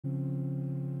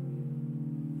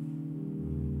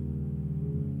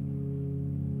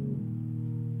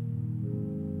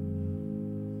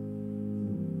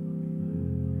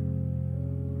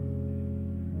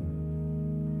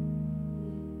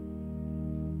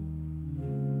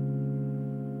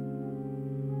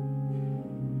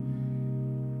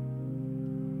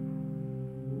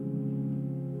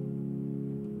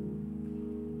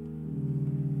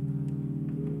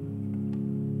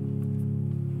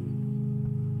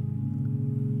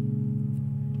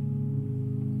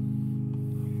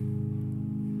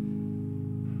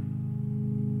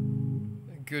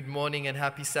Good morning and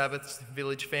happy Sabbath,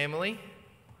 Village family.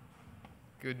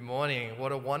 Good morning.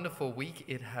 What a wonderful week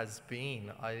it has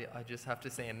been. I just have to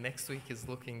say, and next week is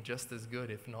looking just as good,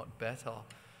 if not better.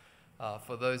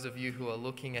 For those of you who are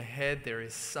looking ahead, there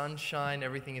is sunshine.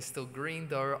 Everything is still green,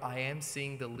 though. I am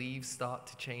seeing the leaves start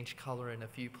to change color in a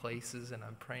few places, and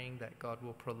I'm praying that God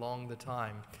will prolong the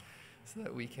time so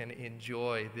that we can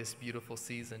enjoy this beautiful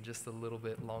season just a little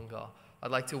bit longer. I'd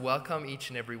like to welcome each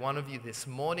and every one of you this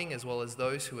morning, as well as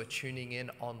those who are tuning in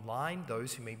online,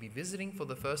 those who may be visiting for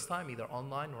the first time, either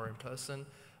online or in person.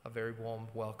 A very warm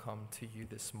welcome to you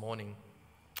this morning.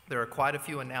 There are quite a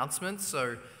few announcements,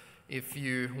 so if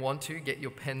you want to, get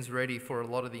your pens ready for a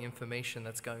lot of the information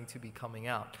that's going to be coming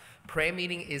out. Prayer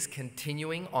meeting is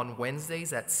continuing on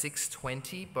Wednesdays at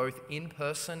 6:20, both in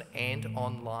person and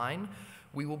online.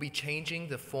 We will be changing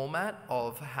the format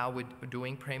of how we're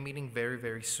doing prayer meeting very,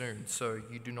 very soon, so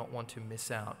you do not want to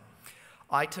miss out.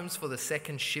 Items for the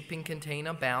second shipping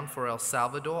container bound for El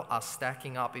Salvador are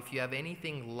stacking up. If you have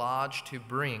anything large to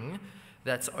bring,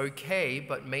 that's okay,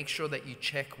 but make sure that you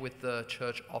check with the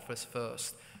church office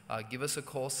first. Give us a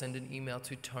call, send an email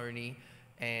to Tony,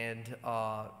 and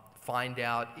find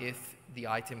out if the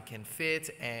item can fit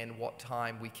and what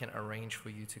time we can arrange for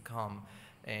you to come.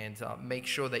 And make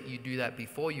sure that you do that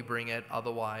before you bring it,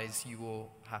 otherwise you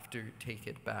will have to take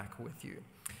it back with you.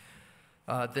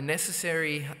 The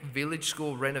necessary village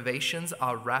school renovations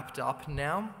are wrapped up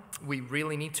now. We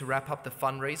really need to wrap up the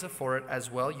fundraiser for it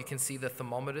as well. You can see the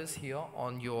thermometers here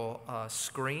on your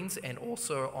screens and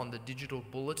also on the digital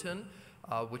bulletin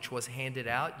which was handed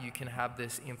out. You can have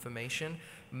this information.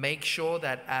 Make sure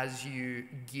that as you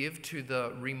give to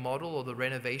the remodel or the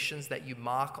renovations that you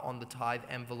mark on the tithe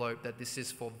envelope that this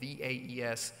is for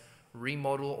VAES,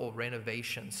 remodel or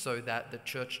renovation, so that the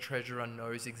church treasurer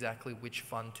knows exactly which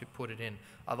fund to put it in.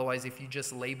 Otherwise, if you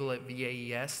just label it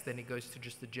VAES, then it goes to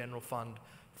just the general fund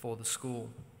for the school.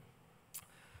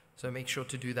 So make sure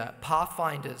to do that.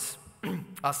 Pathfinders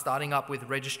are starting up with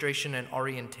registration and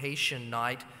orientation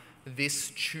night this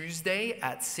Tuesday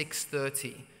at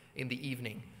 6:30 in the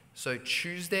evening. So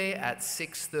Tuesday at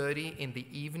 6:30 in the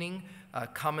evening,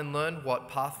 come and learn what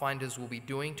Pathfinders will be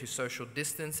doing to social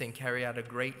distance and carry out a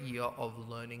great year of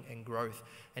learning and growth.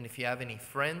 And if you have any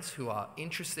friends who are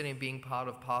interested in being part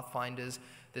of Pathfinders,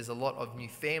 there's a lot of new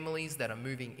families that are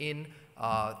moving in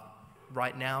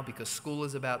right now because school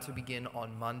is about to begin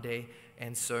on Monday.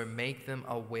 And so make them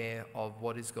aware of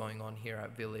what is going on here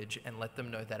at Village and let them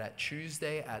know that at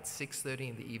Tuesday at 6:30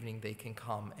 in the evening, they can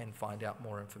come and find out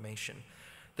more information.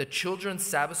 The children's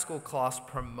Sabbath school class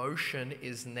promotion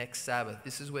is next Sabbath.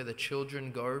 This is where the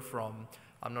children go from,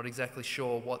 I'm not exactly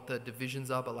sure what the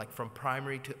divisions are, but like from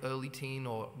primary to early teen,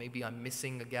 or maybe I'm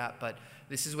missing a gap, but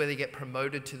this is where they get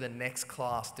promoted to the next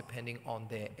class depending on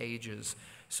their ages.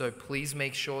 So please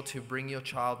make sure to bring your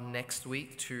child next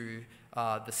week to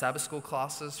the Sabbath school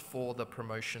classes for the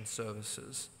promotion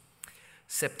services.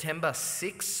 September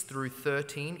 6th through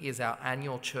 13 is our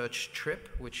annual church trip,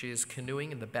 which is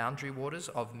canoeing in the boundary waters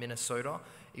of Minnesota.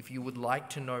 If you would like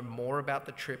to know more about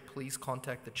the trip, please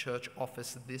contact the church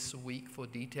office this week for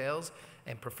details,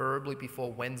 and preferably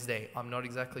before Wednesday. I'm not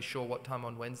exactly sure what time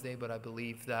on Wednesday, but I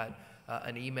believe that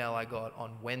an email I got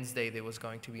on Wednesday, there was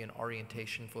going to be an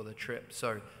orientation for the trip.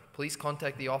 So please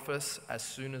contact the office as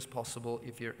soon as possible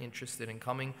if you're interested in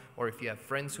coming, or if you have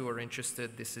friends who are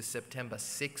interested. This is September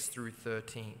 6th through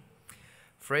 13.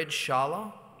 Fred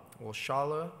Schala,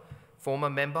 former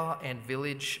member and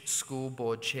village school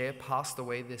board chair, passed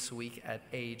away this week at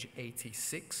age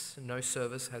 86. No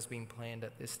service has been planned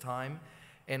at this time.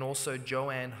 And also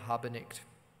Joanne Habenicht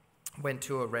went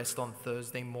to a rest on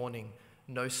Thursday morning.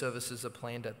 No services are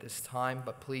planned at this time,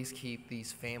 but please keep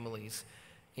these families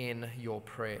in your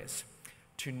prayers.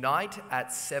 Tonight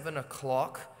at 7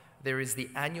 o'clock, there is the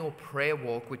annual prayer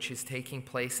walk, which is taking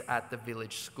place at the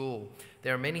village school.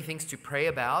 There are many things to pray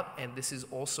about, and this is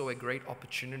also a great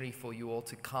opportunity for you all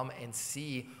to come and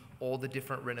see all the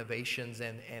different renovations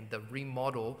and the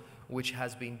remodel which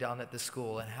has been done at the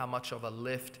school, and how much of a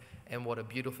lift and what a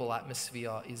beautiful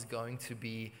atmosphere is going to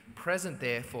be present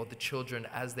there for the children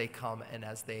as they come and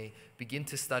as they begin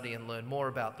to study and learn more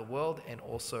about the world and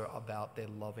also about their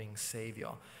loving Savior.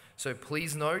 So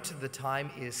please note the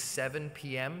time is 7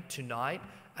 p.m. tonight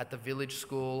at the village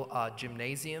school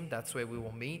gymnasium. That's where we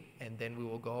will meet, and then we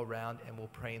will go around and we'll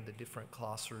pray in the different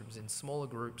classrooms in smaller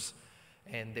groups,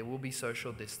 and there will be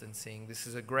social distancing. This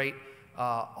is a great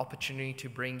opportunity to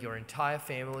bring your entire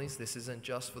families. This isn't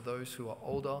just for those who are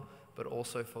older, but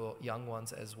also for young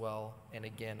ones as well. And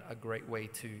again, a great way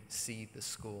to see the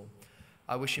school.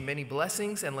 I wish you many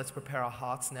blessings, and let's prepare our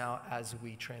hearts now as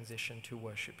we transition to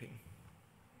worshiping.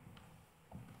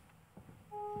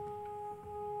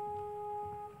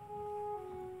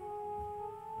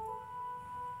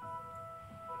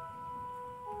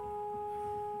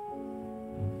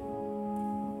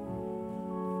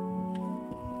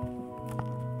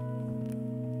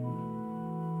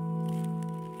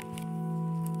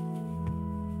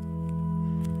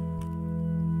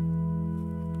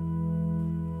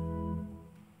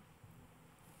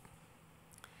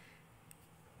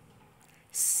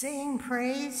 Sing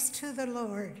praise to the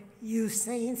Lord, you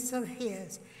saints of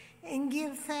his, and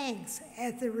give thanks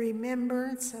at the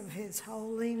remembrance of his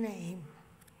holy name.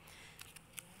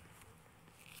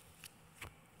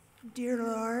 Dear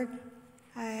Lord,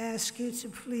 I ask you to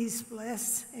please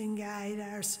bless and guide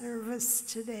our service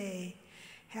today.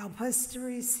 Help us to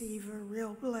receive a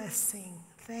real blessing.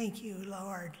 Thank you,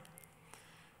 Lord.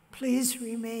 Please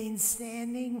remain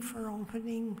standing for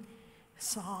opening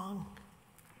song.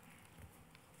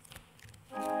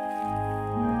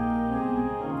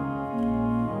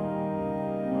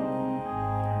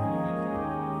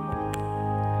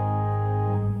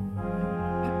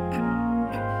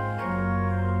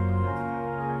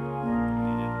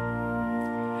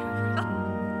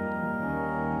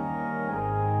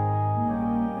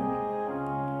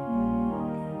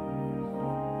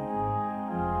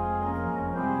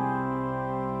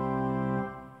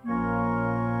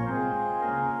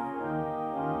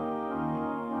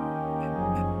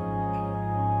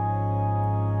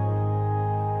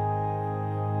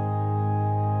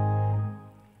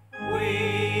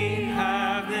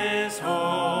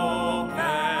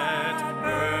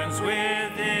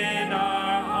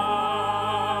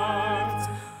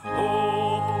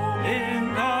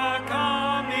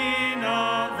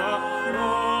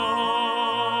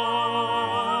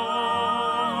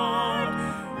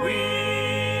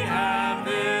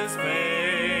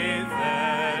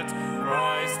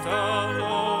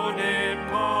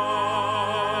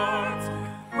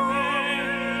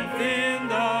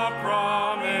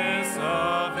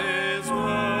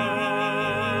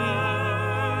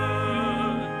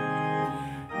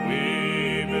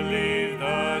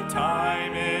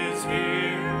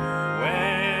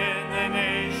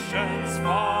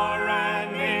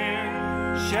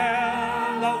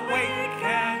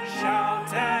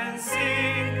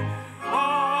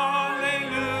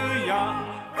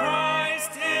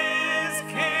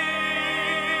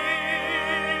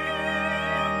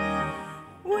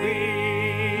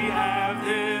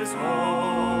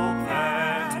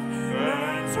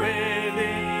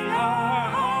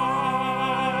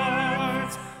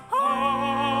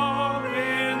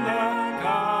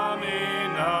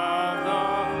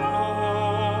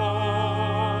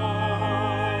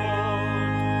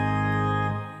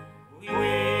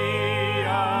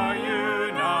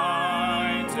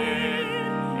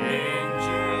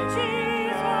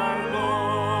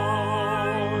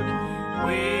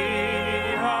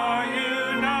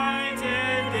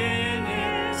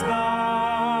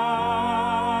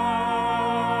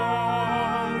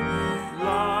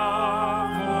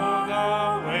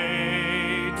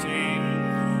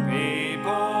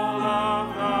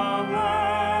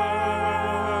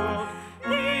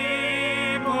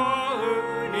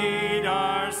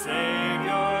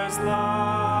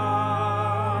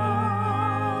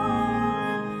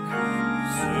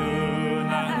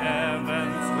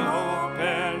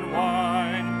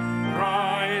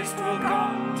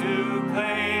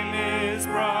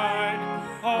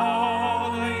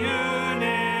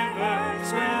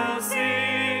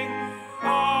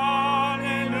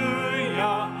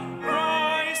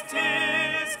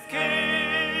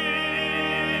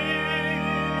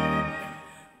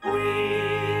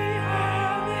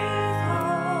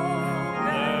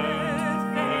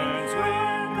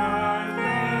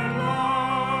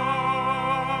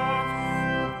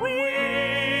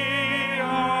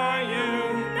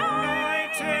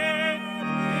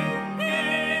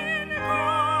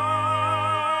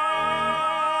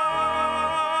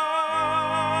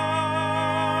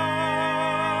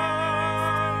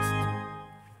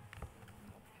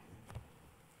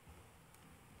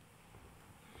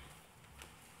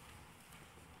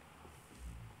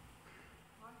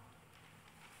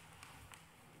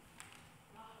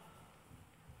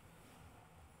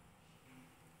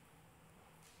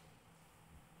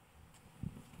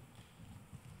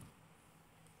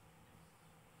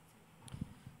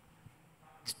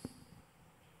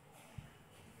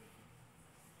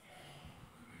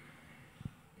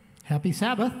 Happy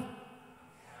Sabbath.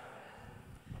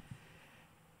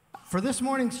 For this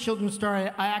morning's children's story,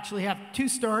 I actually have two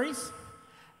stories.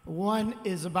 One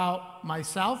is about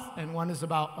myself, and one is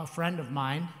about a friend of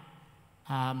mine.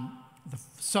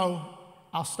 So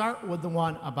I'll start with the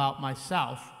one about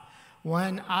myself.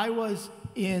 When I was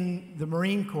in the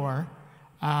Marine Corps,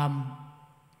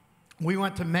 we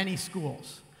went to many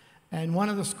schools. And one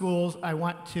of the schools I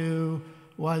went to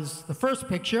was the first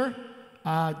picture,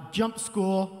 jump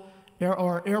school,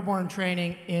 or airborne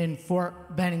training in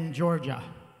Fort Benning, Georgia.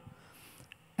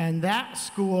 And that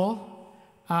school,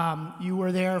 you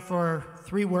were there for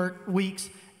 3 weeks,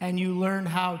 and you learned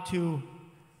how to,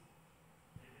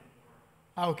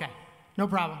 okay, No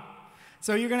problem.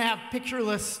 So you're going to have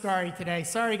pictureless story today.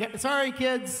 Sorry,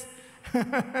 kids.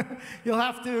 You'll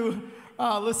have to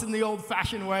listen the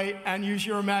old-fashioned way and use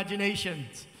your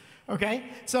imaginations. Okay?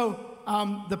 So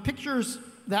the pictures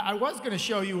that I was going to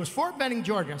show you was Fort Benning,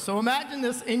 Georgia. So imagine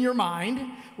this in your mind,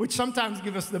 which sometimes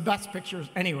give us the best pictures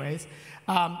anyways.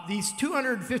 These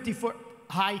 250-foot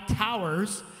high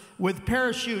towers with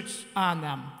parachutes on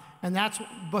them. And that's,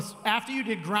 after you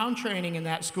did ground training in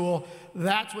that school,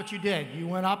 that's what you did. You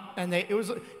went up, and it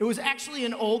was actually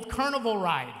an old carnival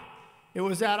ride. It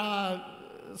was at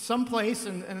some place,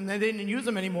 and they didn't use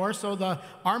them anymore, so the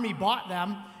Army bought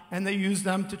them, and they used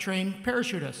them to train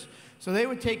parachutists. So they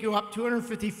would take you up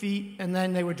 250 feet, and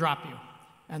then they would drop you.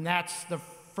 And that's the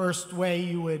first way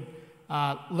you would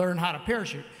learn how to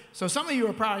parachute. So some of you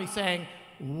are probably saying,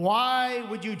 why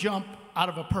would you jump out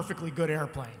of a perfectly good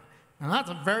airplane? And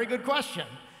that's a very good question.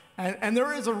 And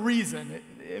there is a reason.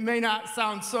 It may not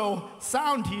sound so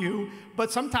sound to you,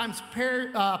 but sometimes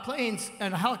planes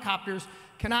and helicopters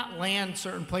cannot land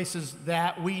certain places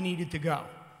that we needed to go.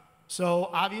 So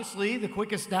obviously, the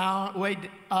quickest way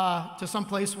to some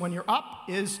place when you're up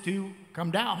is to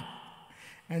come down.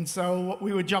 And so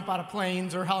we would jump out of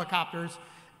planes or helicopters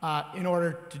in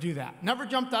order to do that. Never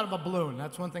jumped out of a balloon.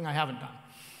 That's one thing I haven't done.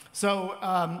 So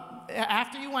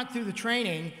after you went through the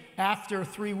training, after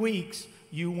 3 weeks,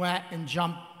 you went and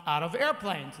jumped out of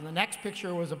airplanes. And the next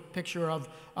picture was a picture of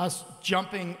us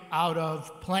jumping out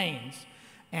of planes.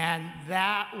 And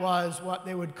that was what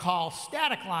they would call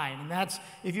static line. And that's,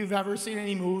 if you've ever seen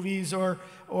any movies or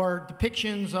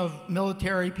depictions of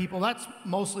military people, that's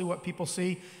mostly what people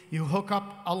see. You hook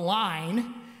up a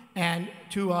line and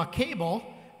to a cable,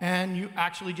 and you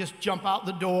actually just jump out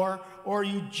the door, or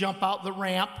you jump out the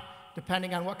ramp,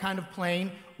 depending on what kind of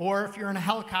plane, or if you're in a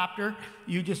helicopter,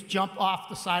 you just jump off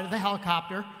the side of the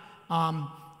helicopter.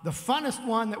 The funnest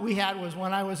one that we had was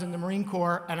when I was in the Marine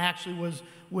Corps and actually was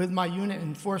with my unit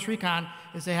in Force Recon,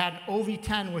 is they had an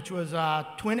OV-10, which was a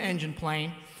twin-engine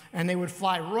plane, and they would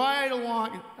fly right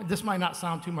along. This might not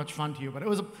sound too much fun to you, but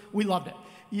we loved it.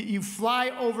 You fly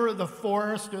over the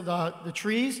forest or the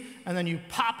trees, and then you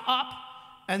pop up,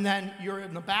 and then you're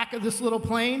in the back of this little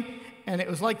plane, and it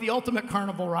was like the ultimate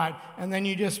carnival ride. And then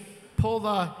you just pull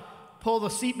the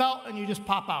seatbelt, and you just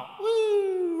pop out.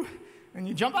 Woo! And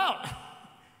you jump out.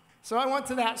 So I went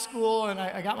to that school, and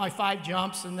I got my 5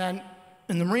 jumps, and then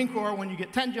in the Marine Corps, when you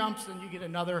get 10 jumps, then you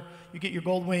get your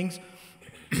gold wings.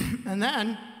 And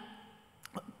then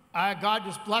God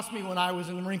just blessed me when I was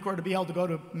in the Marine Corps to be able to go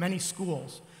to many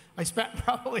schools. I spent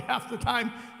probably half the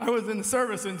time I was in the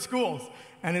service in schools.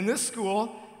 And in this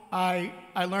school, I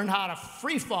learned how to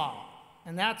free fall.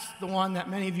 And that's the one that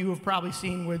many of you have probably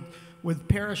seen with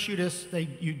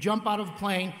parachutists. You jump out of a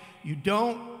plane,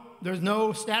 there's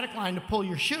no static line to pull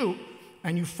your chute,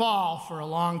 and you fall for a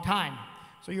long time.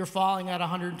 So you're falling at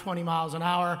 120 miles an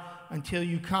hour until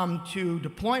you come to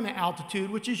deployment altitude,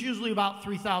 which is usually about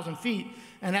 3,000 feet.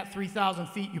 And at 3,000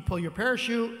 feet, you pull your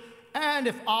parachute, and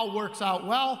if all works out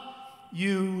well,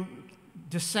 you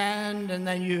descend, and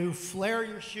then you flare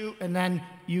your chute, and then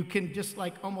you can just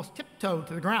like almost tiptoe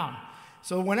to the ground.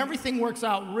 So when everything works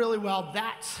out really well,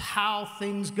 that's how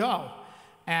things go.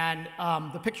 And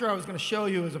the picture I was going to show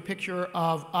you is a picture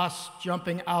of us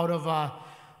jumping out of a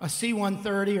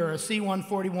C-130 or a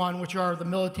C-141, which are the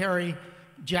military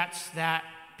jets that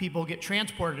people get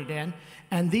transported in.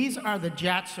 And these are the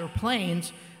jets or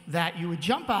planes that you would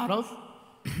jump out of.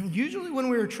 Usually when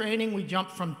we were training, we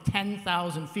jumped from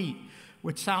 10,000 feet,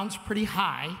 which sounds pretty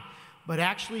high, but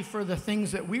actually for the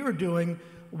things that we were doing,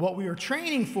 what we were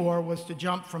training for was to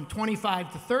jump from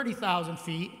 25 to 30,000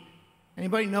 feet.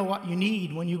 Anybody know what you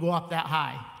need when you go up that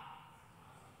high?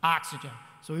 Oxygen.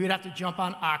 So we would have to jump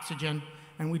on oxygen,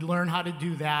 and we'd learn how to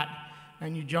do that.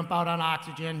 And you jump out on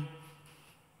oxygen,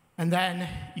 and then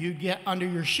you get under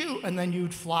your chute, and then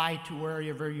you'd fly to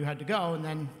wherever you had to go, and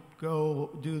then go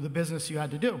do the business you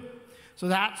had to do. So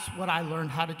that's what I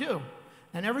learned how to do.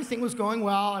 And everything was going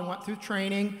well. I went through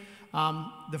training.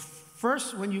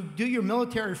 When you do your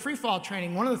military freefall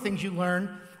training, one of the things you learn,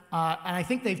 and I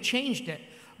think they've changed it,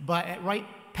 but at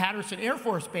Wright-Patterson Air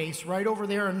Force Base, right over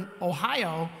there in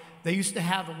Ohio, they used to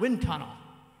have a wind tunnel.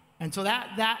 And so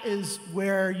that is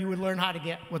where you would learn how to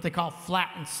get what they call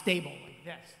flat and stable, like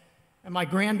this. And my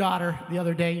granddaughter, the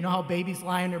other day, you know how babies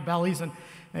lie on their bellies? And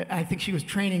I think she was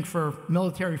training for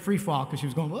military freefall because she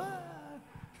was going, "Wah."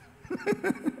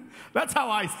 That's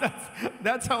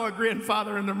how a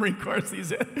grandfather in the Marine Corps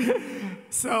sees it.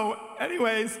 So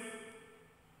anyways,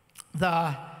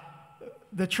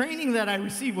 the training that I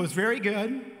received was very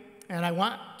good, and I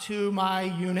went to my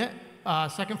unit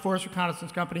 2nd Force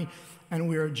Reconnaissance Company, and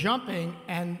we were jumping,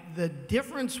 and the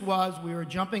difference was we were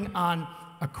jumping on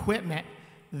equipment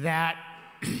that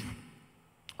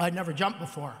I'd never jumped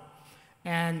before.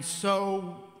 And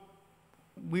so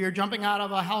we were jumping out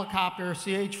of a helicopter,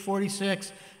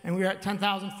 CH-46, and we were at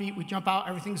 10,000 feet. We jump out,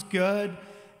 everything's good.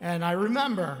 And I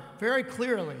remember very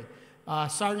clearly,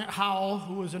 Sergeant Howell,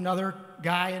 who was another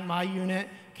guy in my unit,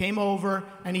 came over,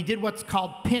 and he did what's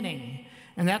called pinning.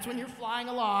 And that's when you're flying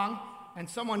along, and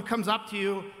someone comes up to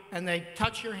you, and they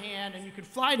touch your hand, and you can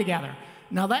fly together.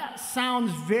 Now, that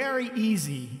sounds very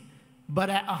easy, but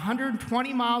at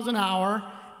 120 miles an hour,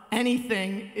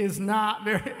 anything is not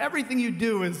very, everything you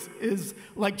do is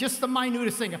like just the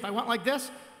minutest thing. If I went like this,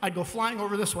 I'd go flying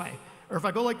over this way. Or if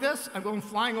I go like this, I'm going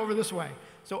flying over this way.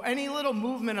 So any little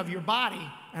movement of your body,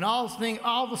 and all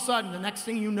of a sudden, the next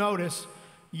thing you notice,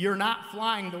 you're not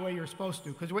flying the way you're supposed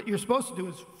to. Because what you're supposed to do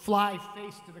is fly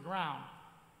face to the ground.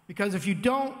 Because if you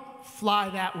don't fly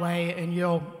that way, and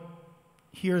you'll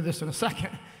hear this in a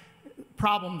second,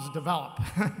 problems develop.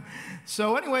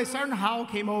 So anyway, Sergeant Howell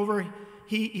came over.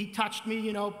 He touched me,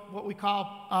 you know, what we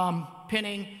call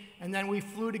pinning, and then we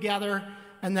flew together,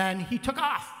 and then he took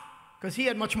off, because he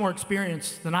had much more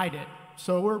experience than I did.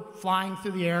 So we're flying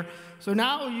through the air. So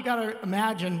now you got to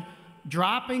imagine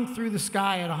dropping through the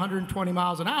sky at 120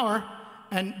 miles an hour,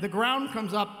 and the ground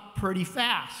comes up pretty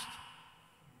fast.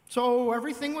 So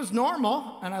everything was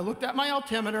normal, and I looked at my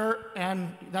altimeter,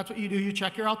 and that's what you do. You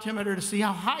check your altimeter to see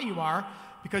how high you are,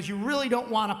 because you really don't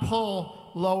want to pull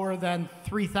lower than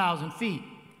 3,000 feet.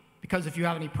 Because if you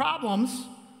have any problems,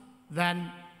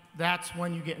 then that's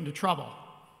when you get into trouble.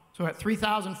 So at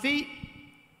 3,000 feet,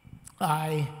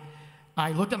 I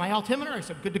looked at my altimeter, I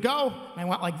said, good to go, and I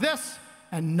went like this,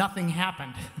 and nothing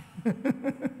happened.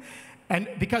 And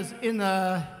because in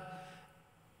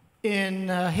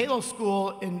Halo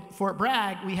School in Fort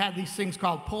Bragg, we had these things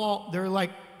called they're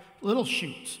like little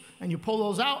chutes, and you pull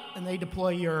those out, and they deploy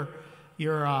your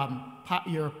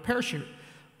parachute.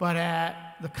 But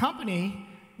at the company,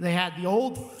 they had the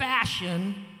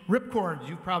old-fashioned ripcords.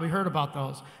 You've probably heard about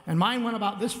those. And mine went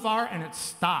about this far, and it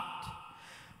stopped.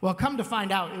 Well, come to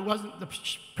find out, it wasn't the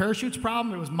parachute's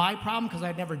problem, it was my problem, because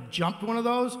I'd never jumped one of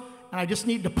those, and I just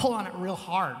needed to pull on it real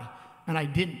hard, and I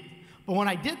didn't. But when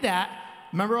I did that,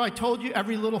 remember I told you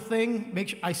every little thing,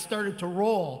 I started to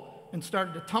roll and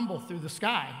started to tumble through the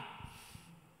sky.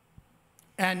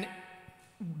 And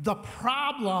the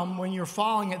problem when you're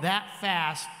falling at that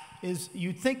fast is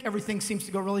you'd think everything seems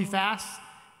to go really fast.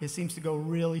 It seems to go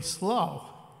really slow.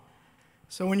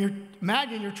 So when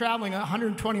imagine you're traveling at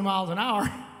 120 miles an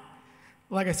hour,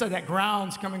 like I said, that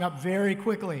ground's coming up very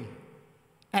quickly.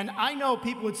 And I know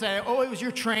people would say, oh, it was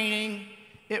your training.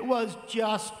 It was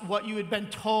just what you had been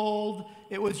told.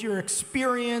 It was your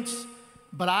experience.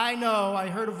 But I know, I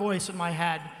heard a voice in my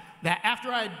head that after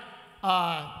I'd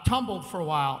tumbled for a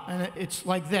while, and it's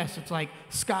like this. It's like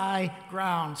sky,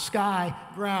 ground, sky,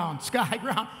 ground, sky,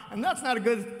 ground. And that's not a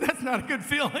good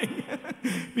feeling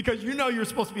because you know you're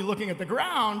supposed to be looking at the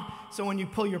ground, so when you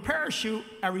pull your parachute,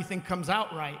 everything comes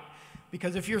out right.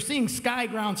 Because if you're seeing sky,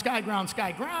 ground, sky, ground,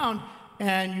 sky, ground,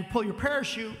 and you pull your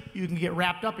parachute, you can get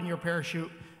wrapped up in your parachute.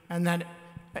 And then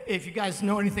if you guys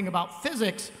know anything about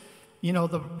physics, you know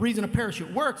the reason a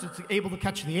parachute works, it's able to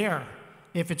catch the air.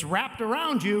 If it's wrapped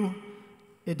around you,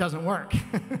 it doesn't work.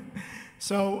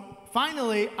 So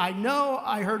finally, I know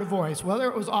I heard a voice. Whether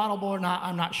it was audible or not,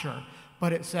 I'm not sure.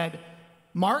 But it said,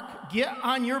 Mark, get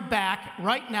on your back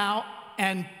right now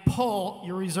and pull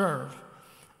your reserve.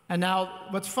 And now,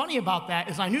 what's funny about that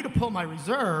is I knew to pull my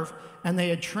reserve, and they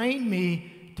had trained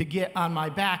me to get on my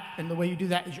back, and the way you do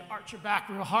that is you arch your back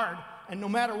real hard, and no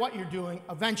matter what you're doing,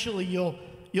 eventually you'll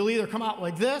either come out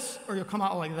like this or you'll come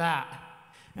out like that.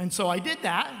 And so I did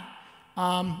that,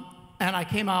 and I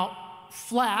came out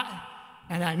flat,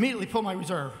 and I immediately pulled my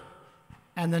reserve.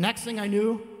 And the next thing I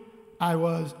knew, I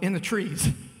was in the trees.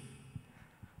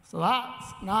 So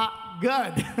that's not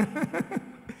good.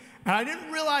 And I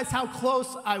didn't realize how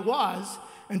close I was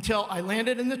until I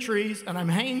landed in the trees, and I'm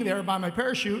hanging there by my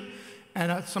parachute,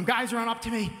 and some guys ran up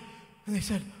to me, and they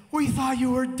said, "We thought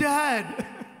you were dead."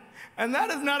 And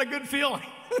that is not a good feeling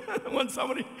when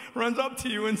somebody runs up to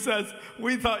you and says,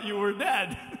 "We thought you were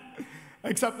dead,"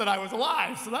 except that I was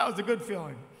alive, so that was a good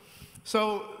feeling.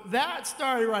 So that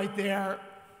started right there.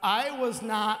 I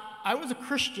was a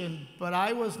Christian, but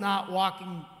I was not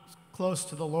walking close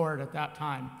to the Lord at that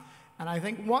time. And I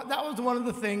think that was one of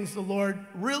the things the Lord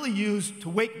really used to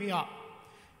wake me up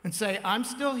and say, I'm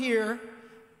still here,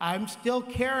 I'm still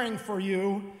caring for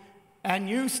you, and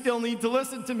you still need to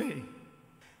listen to me.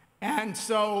 And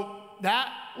so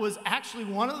that was actually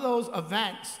one of those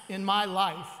events in my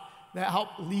life that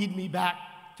helped lead me back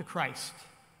to Christ.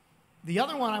 The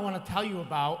other one I want to tell you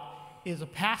about is a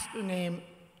pastor named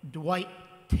Dwight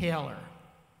Taylor.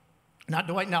 Not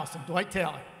Dwight Nelson, Dwight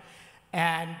Taylor.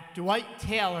 And Dwight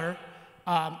Taylor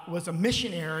was a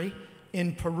missionary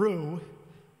in Peru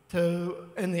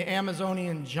in the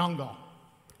Amazonian jungle.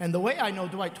 And the way I know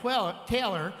Dwight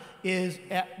Taylor is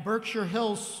at Berkshire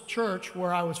Hills Church,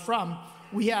 where I was from,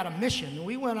 we had a mission.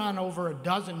 We went on over a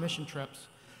dozen mission trips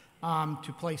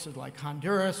to places like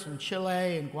Honduras and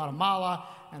Chile and Guatemala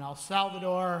and El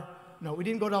Salvador. No, we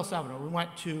didn't go to El Salvador. We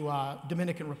went to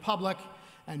Dominican Republic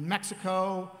and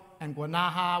Mexico and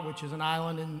Guanaja, which is an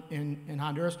island in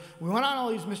Honduras. We went on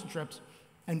all these mission trips,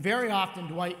 and very often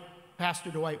Pastor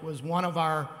Dwight was one of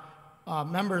our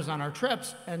members on our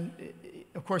trips, and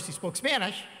of course he spoke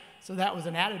Spanish, so that was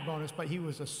an added bonus, but he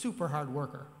was a super hard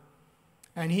worker.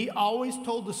 And he always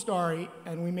told the story,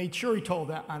 and we made sure he told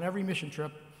that on every mission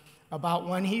trip, about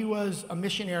when he was a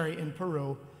missionary in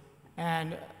Peru,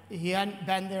 and he hadn't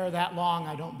been there that long,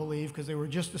 I don't believe, because they were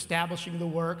just establishing the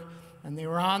work, and they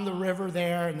were on the river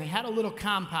there, and they had a little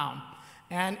compound.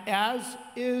 And as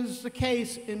is the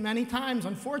case in many times,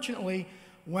 unfortunately,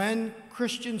 when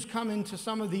Christians come into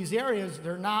some of these areas,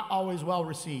 they're not always well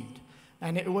received.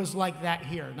 And it was like that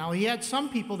here. Now, he had some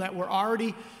people that were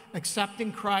already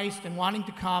accepting Christ and wanting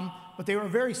to come, but they were a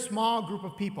very small group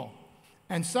of people.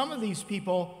 And some of these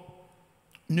people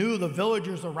knew the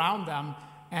villagers around them,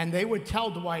 and they would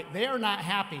tell Dwight they are not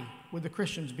happy with the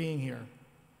Christians being here.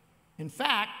 In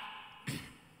fact,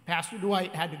 Pastor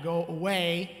Dwight had to go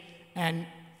away, and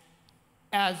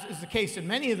as is the case in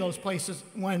many of those places,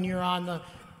 when you're on the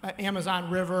Amazon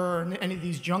River or any of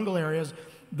these jungle areas,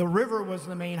 the river was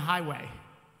the main highway.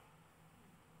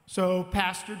 So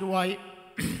Pastor Dwight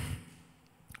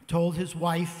told his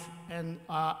wife, and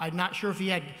I'm not sure if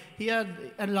he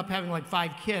ended up having like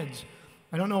 5 kids.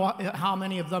 I don't know how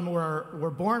many of them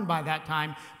were born by that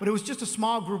time, but it was just a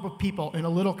small group of people in a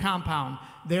little compound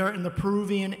there in the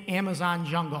Peruvian Amazon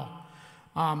jungle.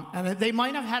 And they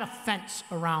might have had a fence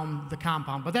around the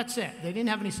compound, but that's it. They didn't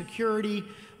have any security.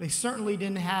 They certainly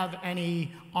didn't have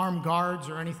any armed guards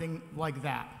or anything like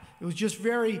that. It was just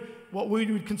what we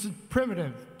would consider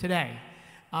primitive today.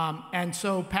 And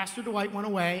so Pastor Dwight went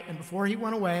away, and before he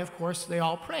went away, of course, they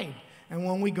all prayed. And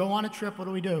when we go on a trip,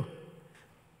 what do?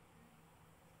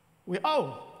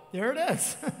 There it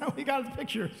is. We got the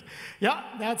pictures. Yeah,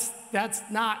 that's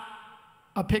not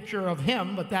a picture of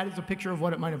him, but that is a picture of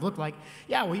what it might have looked like.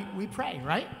 Yeah, we pray,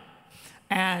 right?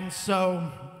 And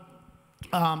so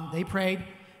they prayed.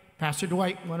 Pastor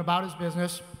Dwight went about his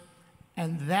business.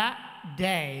 And that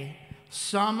day,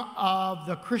 some of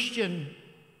the Christian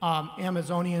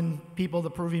Amazonian people, the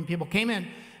Peruvian people, came in,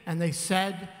 and they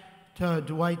said to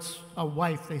Dwight's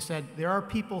wife, they said, there are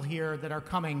people here that are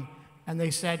coming, and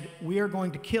they said, we are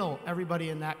going to kill everybody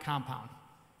in that compound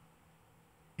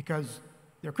because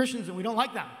they're Christians and we don't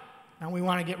like them, and we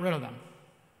want to get rid of them.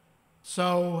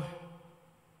 So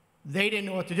they didn't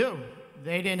know what to do.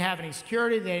 They didn't have any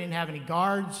security. They didn't have any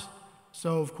guards.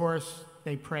 So, of course,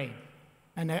 they prayed.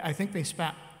 And I think they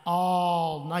spent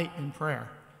all night in prayer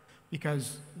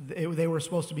because they were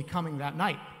supposed to be coming that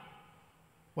night.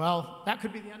 Well, that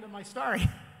could be the end of my story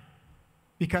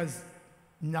because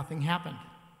nothing happened.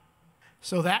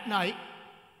 So that night,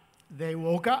 they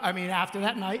woke up. After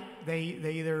that night, they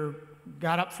either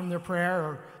got up from their prayer,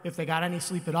 or if they got any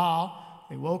sleep at all,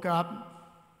 they woke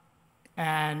up,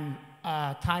 and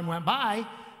time went by.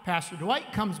 Pastor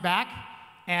Dwight comes back,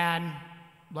 and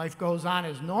life goes on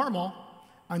as normal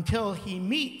until he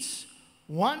meets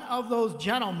one of those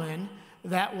gentlemen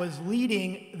that was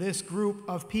leading this group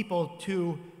of people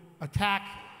to attack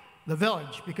the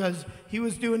village, because he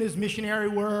was doing his missionary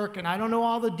work, and I don't know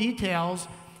all the details,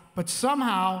 but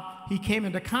somehow he came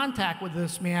into contact with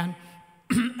this man,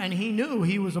 and he knew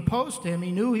he was opposed to him.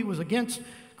 He knew he was against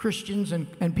Christians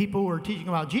and people who were teaching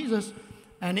about Jesus,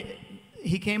 and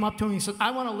he came up to him and he said,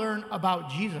 I want to learn about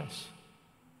Jesus.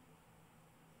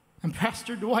 And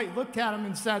Pastor Dwight looked at him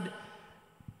and said,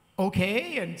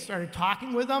 okay, and started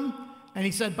talking with him, and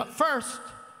he said, but first,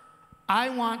 I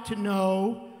want to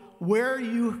know where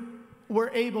you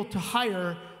were able to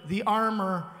hire the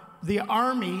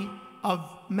army of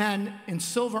men in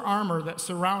silver armor that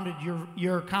surrounded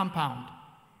your compound.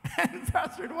 And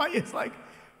Pastor Dwight is like,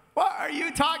 what are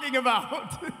you talking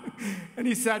about? And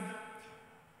he said,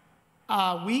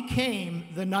 we came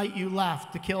the night you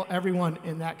left to kill everyone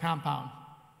in that compound.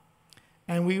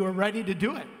 And we were ready to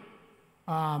do it.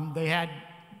 They had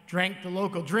drank the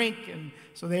local drink, and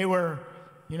so they were,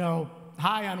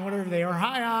 high on whatever they were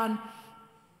high on,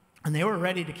 and they were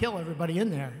ready to kill everybody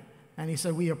in there. And he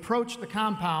said, we approached the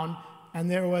compound, and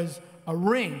there was a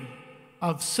ring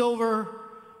of silver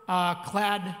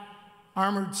clad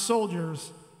armored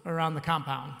soldiers around the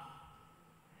compound.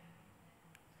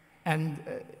 And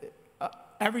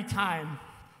every time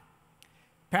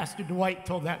Pastor Dwight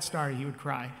told that story, he would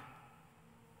cry.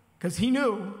 Because he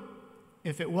knew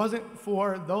if it wasn't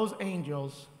for those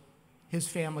angels, his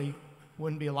family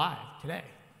wouldn't be alive today.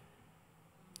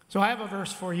 So I have a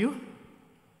verse for you,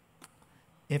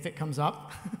 if it comes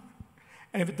up.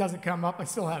 And if it doesn't come up, I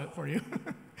still have it for you.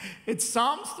 It's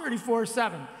Psalms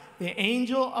 34:7. The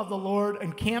angel of the Lord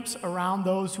encamps around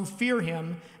those who fear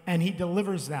him, and he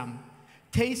delivers them.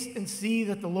 Taste and see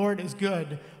that the Lord is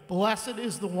good. Blessed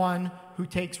is the one who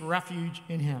takes refuge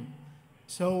in him.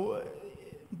 So,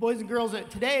 boys and girls,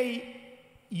 today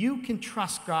you can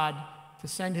trust God to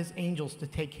send his angels to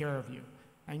take care of you.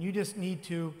 And you just need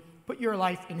to put your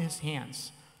life in his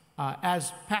hands.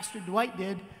 As Pastor Dwight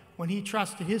did when he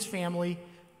trusted his family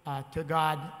to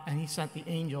God, and he sent the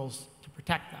angels to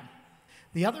protect them.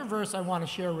 The other verse I want to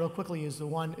share real quickly is the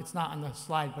one, it's not on the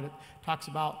slide, but it talks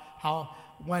about how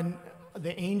when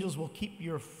the angels will keep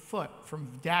your foot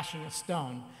from dashing a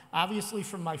stone. Obviously,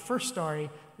 from my first story,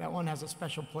 that one has a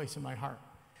special place in my heart.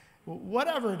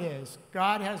 Whatever it is,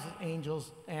 God has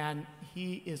angels, and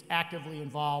he is actively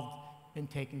involved in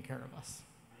taking care of us.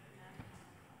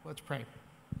 Let's pray.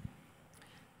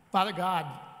 Father God,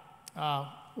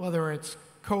 whether it's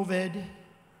COVID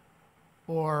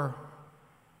or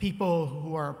people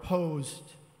who are opposed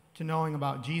to knowing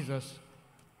about Jesus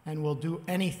and will do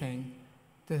anything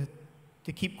to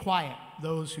keep quiet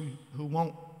those who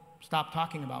won't stop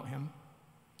talking about him,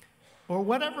 or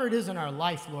whatever it is in our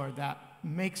life, Lord, that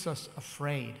makes us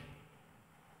afraid.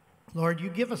 Lord, you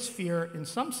give us fear in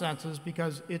some senses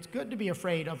because it's good to be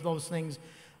afraid of those things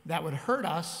that would hurt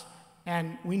us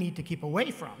and we need to keep away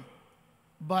from.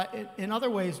 But in other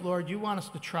ways, Lord, you want us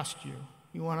to trust you.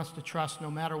 You want us to trust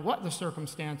no matter what the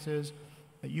circumstance is,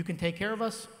 that you can take care of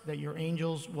us, that your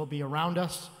angels will be around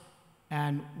us,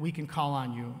 and we can call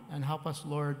on you. And help us,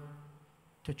 Lord,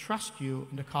 to trust you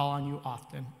and to call on you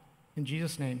often. In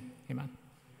Jesus' name, amen.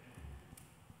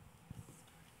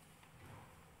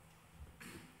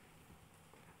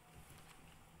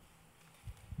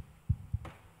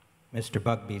 Mr.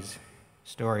 Bugby's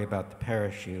story about the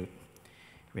parachute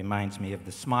reminds me of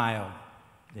the smile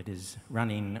that is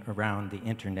running around the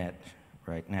internet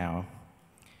right now.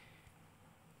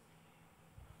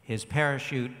 His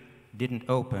parachute didn't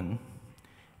open,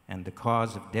 and the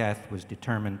cause of death was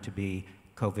determined to be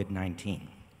COVID-19.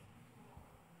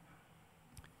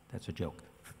 That's a joke.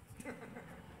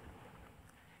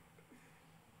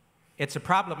 It's a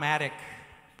problematic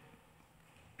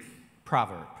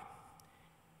proverb.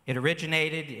 It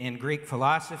originated in Greek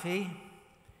philosophy,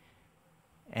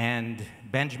 and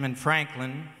Benjamin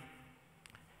Franklin,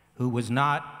 who was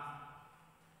not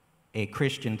a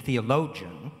Christian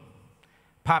theologian,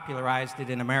 popularized it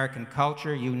in American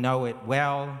culture. You know it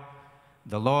well.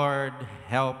 The Lord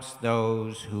helps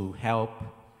those who help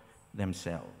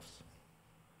themselves.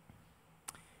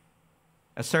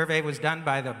 A survey was done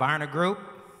by the Barna Group.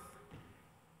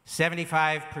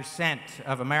 75%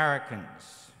 of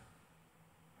Americans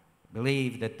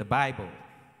believe that the Bible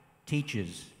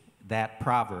teaches that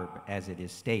proverb as it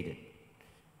is stated.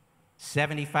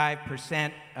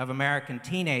 75% of American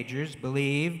teenagers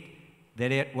believed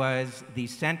that it was the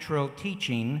central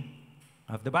teaching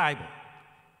of the Bible.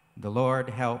 The Lord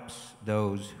helps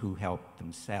those who help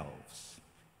themselves.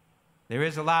 There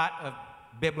is a lot of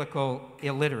biblical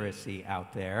illiteracy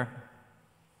out there.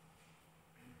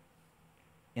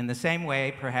 In the same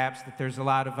way, perhaps, that there's a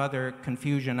lot of other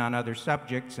confusion on other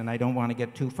subjects, and I don't want to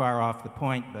get too far off the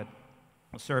point, but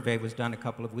a survey was done a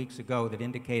couple of weeks ago that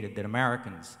indicated that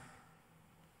Americans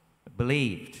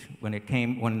believed,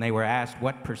 when they were asked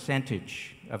what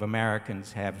percentage of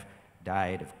Americans have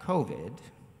died of COVID,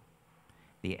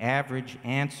 the average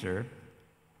answer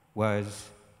was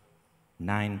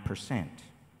 9%.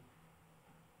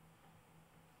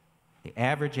 The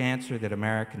average answer that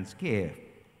Americans give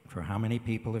for how many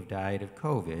people have died of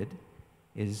COVID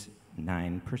is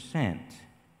 9%.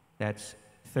 That's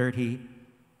 30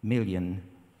 million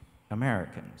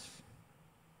Americans.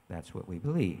 That's what we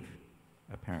believe,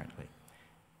 apparently.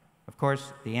 Of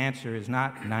course, the answer is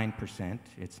not 9%,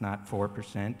 it's not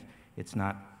 4%, it's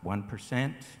not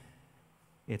 1%,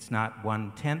 it's not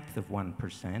 1/10 of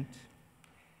 1%,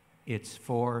 it's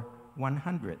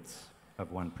 4/100ths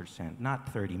of 1%, not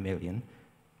 30 million.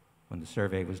 When the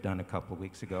survey was done a couple of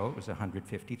weeks ago, it was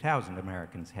 150,000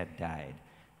 Americans had died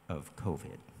of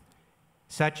COVID.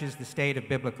 Such is the state of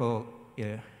biblical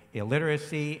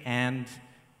illiteracy and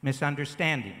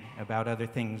misunderstanding about other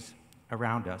things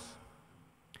around us.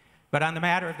 But on the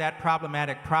matter of that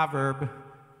problematic proverb,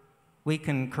 we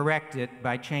can correct it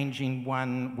by changing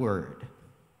one word.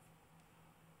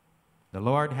 The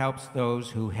Lord helps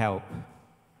those who help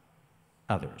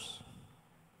others.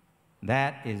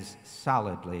 That is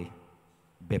solidly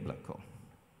biblical.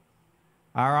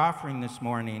 Our offering this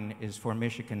morning is for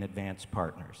Michigan Advance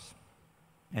Partners.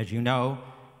 As you know,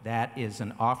 that is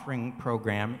an offering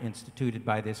program instituted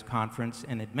by this conference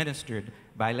and administered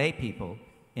by lay people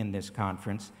in this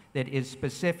conference that is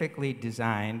specifically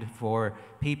designed for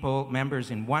people,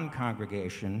 members in one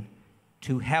congregation,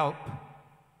 to help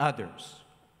others,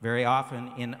 very often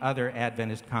in other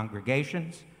Adventist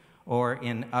congregations or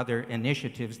in other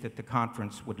initiatives that the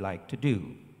conference would like to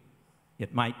do.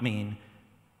 It might mean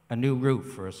a new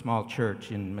roof for a small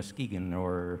church in Muskegon,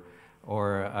 or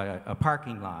a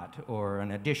parking lot, or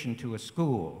an addition to a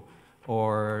school,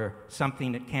 or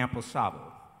something at Camp Osavo.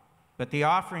 But the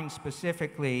offering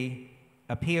specifically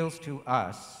appeals to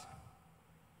us,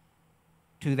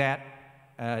 to that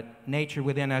nature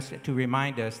within us, to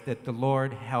remind us that the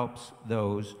Lord helps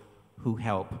those who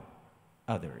help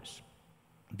others.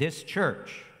 This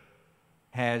church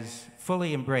has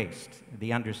fully embraced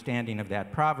the understanding of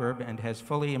that proverb and has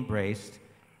fully embraced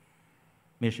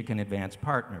Michigan Advance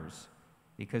Partners,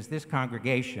 because this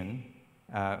congregation,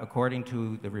 according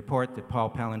to the report that Paul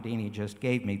Pallandini just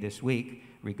gave me this week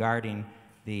regarding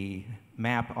the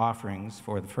MAP offerings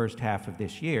for the first half of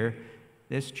this year,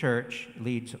 this church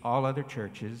leads all other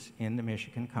churches in the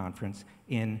Michigan Conference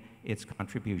in its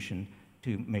contribution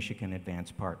to Michigan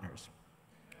Advance Partners.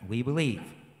 We believe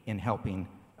in helping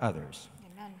others.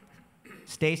 Amen.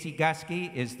 Stacy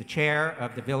Gusky is the chair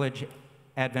of the Village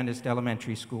Adventist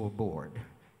Elementary School Board,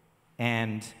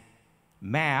 and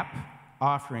MAP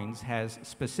offerings has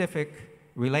specific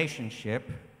relationship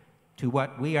to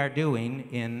what we are doing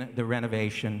in the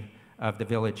renovation of the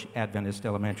Village Adventist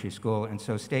Elementary School. And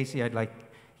so, Stacy, I'd like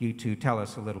you to tell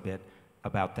us a little bit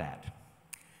about that.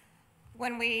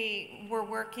 When we were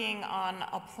working on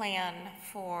a plan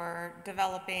for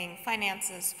developing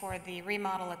finances for the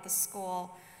remodel at the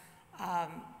school,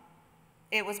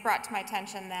 it was brought to my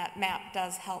attention that MAP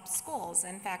does help schools.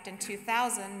 In fact, in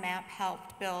 2000, MAP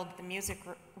helped build the music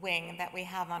wing that we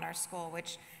have on our school,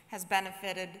 which has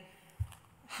benefited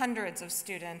hundreds of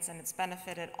students, and it's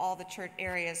benefited all the church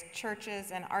areas,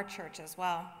 churches, and our church as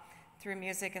well, through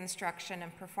music instruction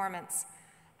and performance.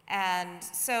 And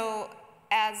so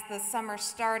as the summer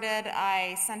started,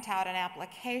 I sent out an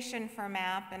application for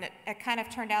MAP, and it kind of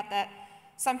turned out that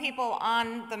some people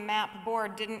on the MAP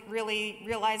board didn't really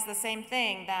realize the same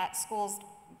thing, that schools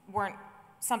weren't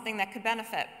something that could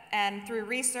benefit. And through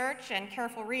research and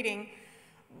careful reading,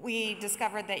 we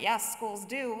discovered that yes, schools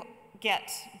do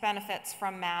get benefits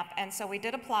from MAP, and so we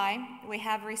did apply. We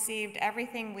have received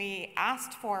everything we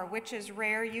asked for, which is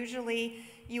rare. Usually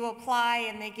you apply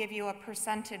and they give you a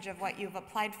percentage of what you've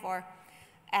applied for.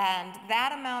 And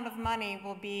that amount of money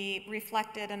will be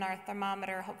reflected in our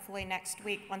thermometer hopefully next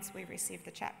week once we receive the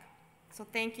check. So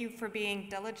thank you for being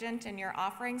diligent in your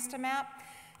offerings to MAP,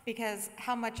 because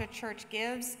how much a church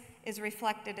gives is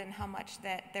reflected in how much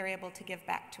that they're able to give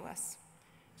back to us.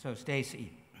 So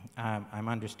Stacy, I'm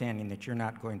understanding that you're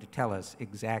not going to tell us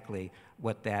exactly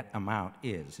what that amount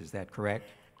is. Is that correct?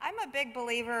 I'm a big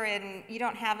believer in you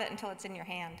don't have it until it's in your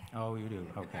hand. Oh, you do?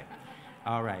 Okay.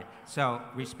 All right. So,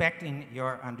 respecting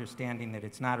your understanding that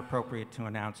it's not appropriate to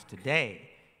announce today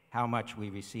how much we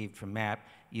received from MAP,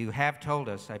 you have told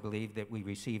us, I believe, that we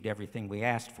received everything we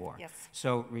asked for. Yes.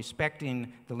 So,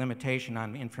 respecting the limitation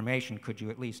on information, could you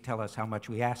at least tell us how much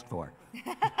we asked for?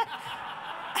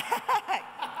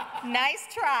 Nice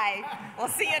try. We'll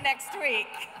see you next week.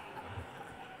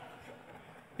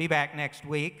 Be back next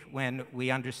week when we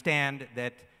understand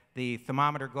that the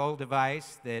thermometer goal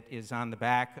device that is on the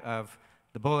back of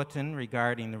the bulletin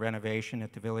regarding the renovation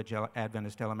at the Village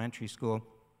Adventist Elementary School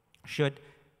should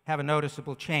have a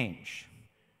noticeable change,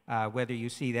 whether you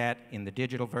see that in the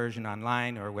digital version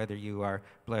online or whether you are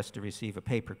blessed to receive a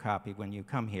paper copy when you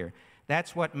come here.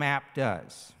 That's what MAP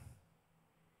does.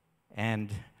 And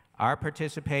our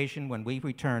participation, when we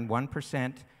return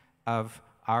 1% of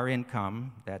our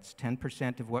income, that's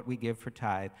 10% of what we give for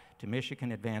tithe, to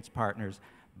Michigan Advance Partners,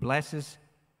 blesses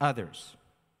others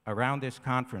around this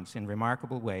conference in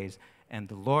remarkable ways, and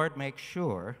the Lord makes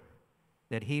sure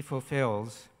that He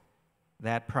fulfills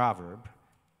that proverb.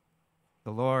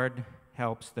 The Lord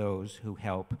helps those who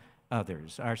help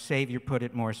others. Our Savior put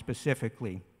it more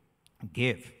specifically,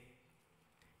 give,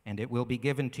 and it will be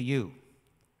given to you.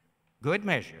 Good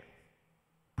measure,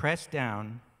 pressed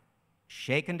down,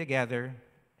 shaken together,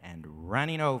 and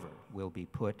running over will be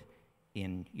put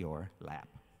in your lap.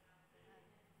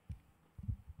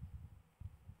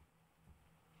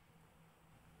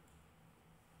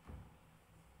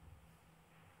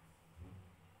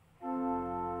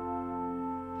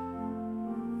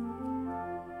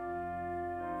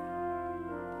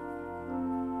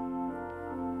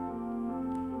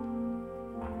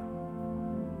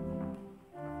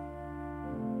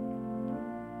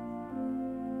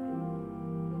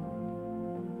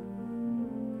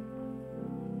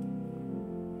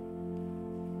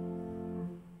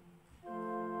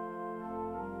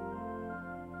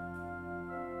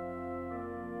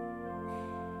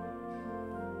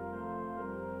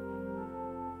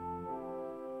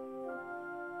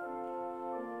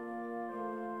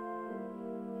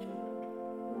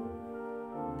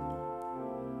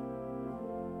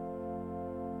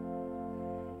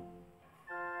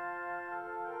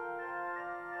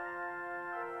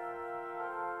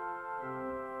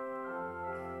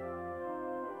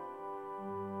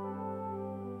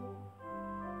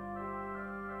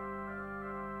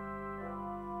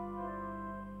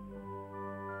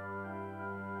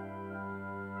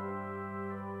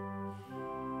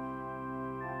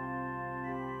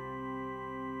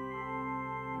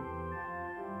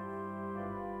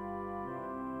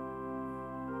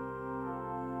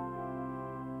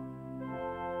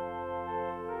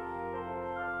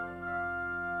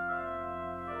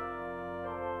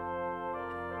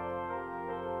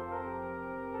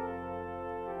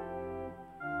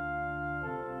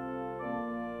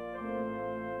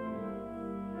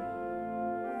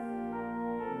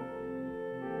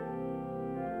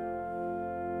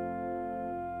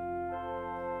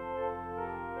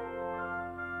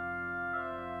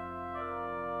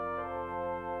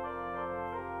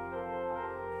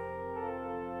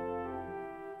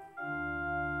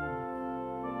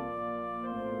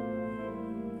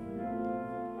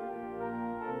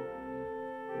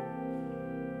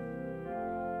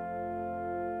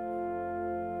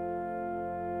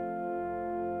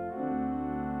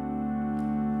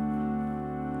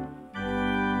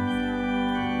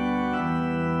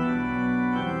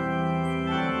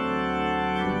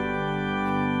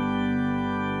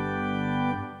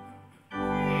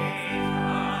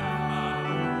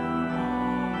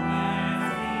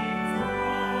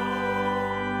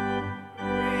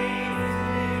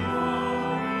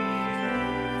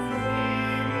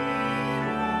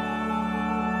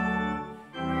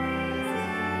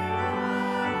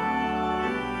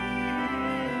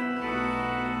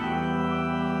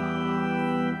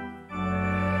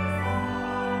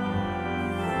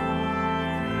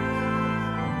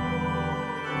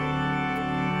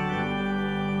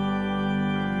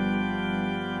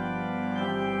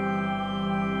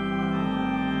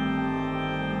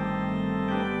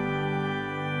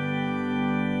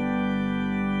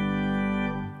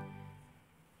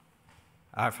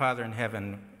 Our Father in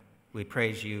heaven, we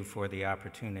praise you for the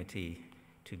opportunity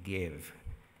to give,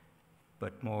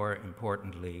 but more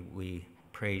importantly, we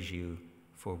praise you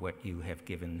for what you have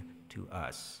given to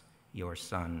us, your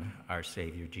Son, our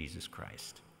Savior, Jesus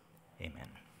Christ. Amen.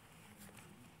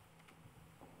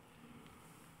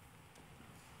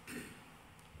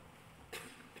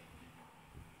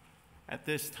 At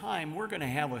this time, we're going to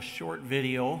have a short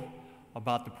video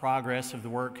about the progress of the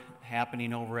work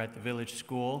happening over at the village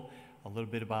school, a little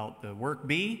bit about the work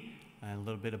bee, and a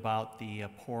little bit about the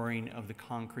pouring of the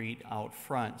concrete out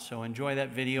front. So enjoy that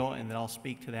video, and then I'll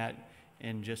speak to that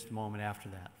in just a moment after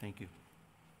that. Thank you.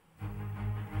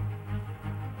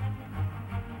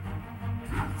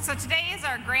 So today is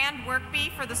our grand work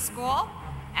bee for the school,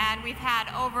 and we've had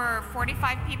over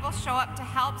 45 people show up to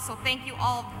help, so thank you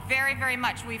all very, very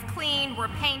much. We've cleaned, we're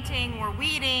painting, we're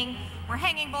weeding, we're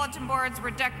hanging bulletin boards,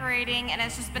 we're decorating, and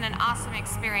it's just been an awesome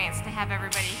experience to have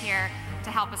everybody here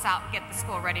to help us out get the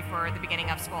school ready for the beginning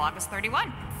of school, August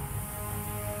 31.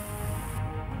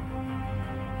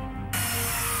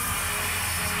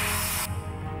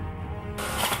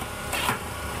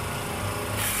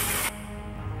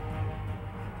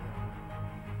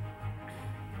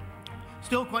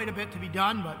 Still quite a bit to be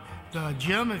done, but the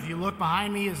gym, if you look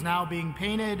behind me, is now being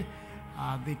painted.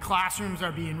 The classrooms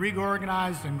are being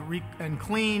reorganized and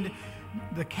cleaned.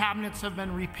 The cabinets have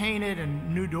been repainted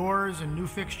and new doors and new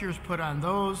fixtures put on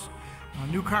those.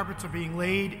 New carpets are being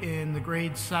laid in the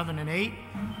grades 7 and 8.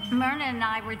 Myrna and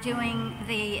I were doing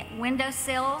the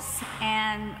windowsills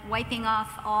and wiping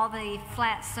off all the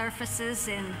flat surfaces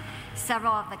in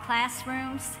several of the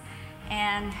classrooms.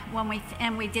 And when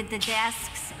we did the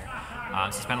desks.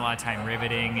 So spent a lot of time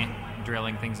riveting,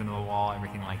 drilling things into the wall,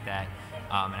 everything like that.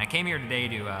 And I came here today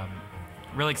to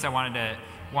really because I wanted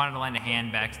to lend a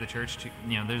hand back to the church.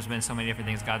 There's been so many different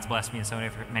things. God's blessed me in so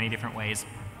many different ways.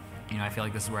 I feel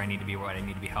like this is where I need to be, what I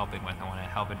need to be helping with. I want to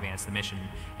help advance the mission.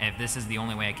 And if this is the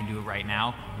only way I can do it right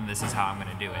now, then this is how I'm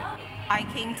going to do it. I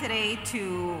came today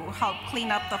to help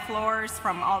clean up the floors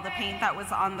from all the paint that was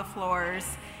on the floors.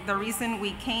 The reason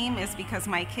we came is because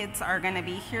my kids are going to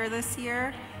be here this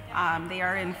year. They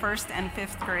are in 1st and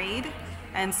 5th grade,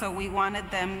 and so we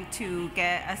wanted them to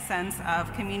get a sense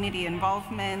of community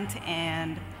involvement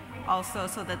and also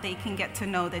so that they can get to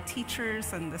know the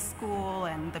teachers and the school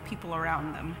and the people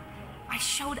around them. I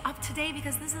showed up today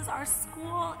because this is our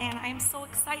school and I'm so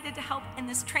excited to help in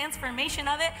this transformation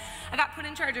of it. I got put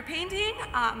in charge of painting,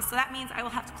 so that means I will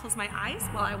have to close my eyes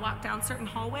while I walk down certain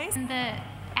hallways. The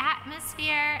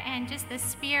atmosphere and just the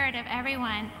spirit of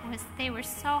everyone they were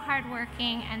so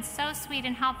hardworking and so sweet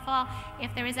and helpful.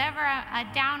 If there was ever a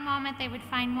down moment, they would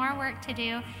find more work to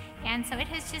do. And so it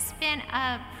has just been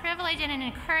a privilege and an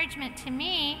encouragement to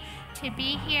me to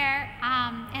be here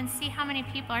and see how many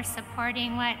people are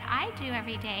supporting what I do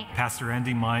every day. Pastor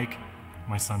Andy, Mike,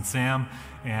 my son Sam,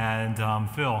 and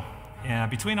Phil.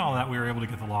 And between all that, we were able to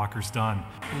get the lockers done.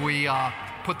 We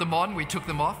put them on, we took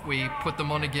them off, we put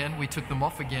them on again, we took them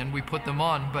off again, we put them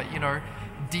on. But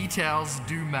details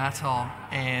do matter,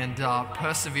 and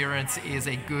perseverance is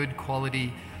a good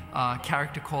quality,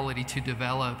 character quality to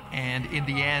develop. And in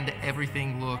the end,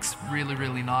 everything looks really,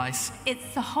 really nice.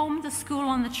 It's the home, the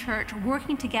school, and the church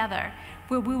working together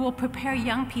where we will prepare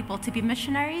young people to be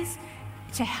missionaries,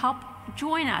 to help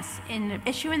join us in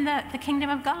issuing the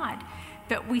kingdom of God.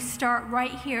 But we start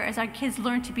right here as our kids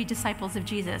learn to be disciples of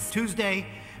Jesus. Tuesday,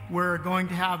 we're going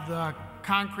to have the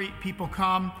concrete people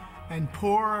come and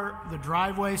pour the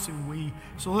driveway, so we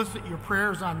solicit your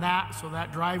prayers on that, so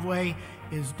that driveway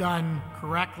is done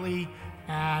correctly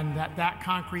and that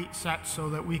concrete sets so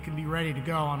that we can be ready to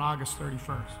go on August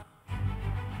 31st.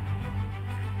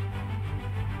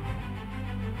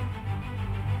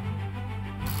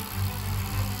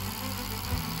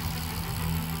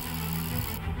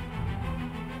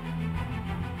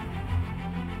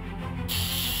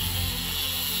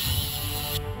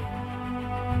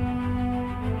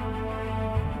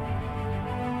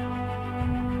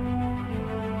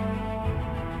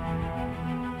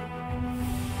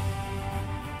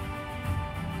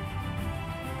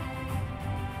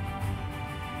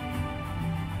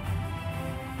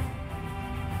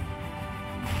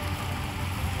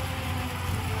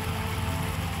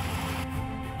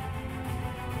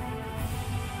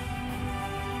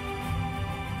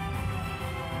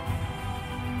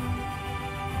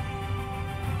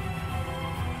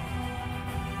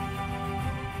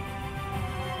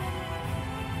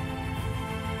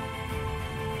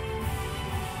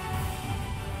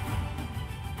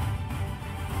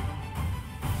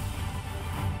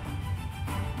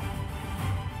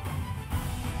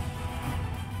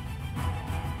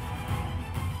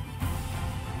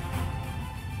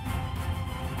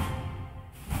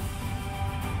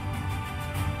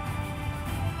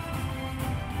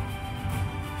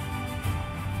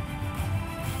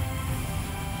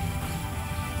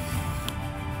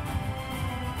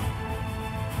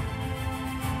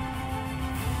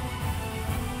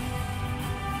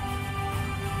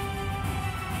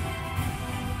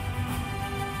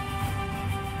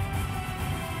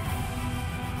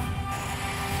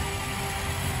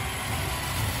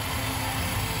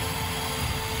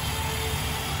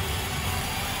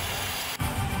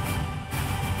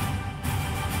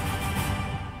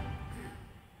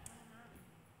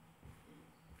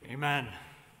 Amen.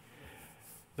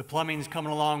 The plumbing's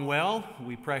coming along well.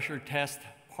 We pressure test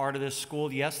part of this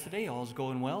school yesterday. All's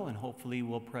going well, and hopefully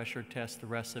we'll pressure test the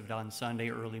rest of it on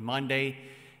Sunday, early Monday,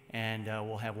 and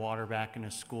we'll have water back in the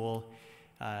school.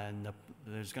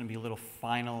 There's going to be a little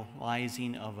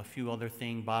finalizing of a few other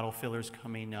things, bottle fillers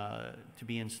coming to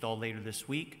be installed later this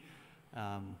week.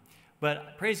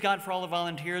 But praise God for all the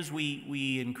volunteers.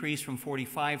 We increased from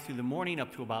 45 through the morning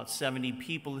up to about 70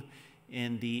 people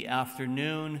in the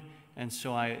afternoon. And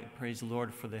so I praise the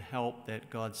Lord for the help that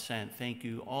God sent. Thank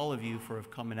you, all of you, for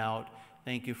coming out.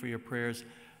 Thank you for your prayers.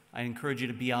 I encourage you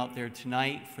to be out there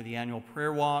tonight for the annual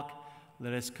prayer walk.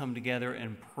 Let us come together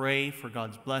and pray for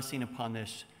God's blessing upon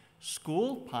this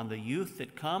school, upon the youth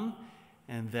that come,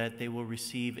 and that they will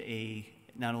receive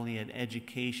not only an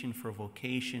education for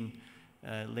vocation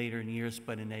later in years,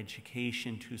 but an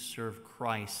education to serve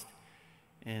Christ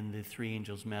and the three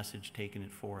angels' message taking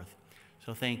it forth.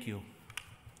 So thank you.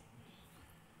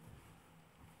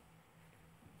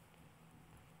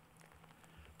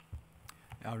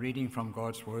 Our reading from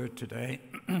God's Word today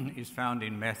is found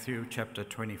in Matthew chapter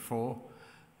 24,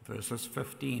 verses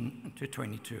 15 to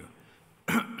 22.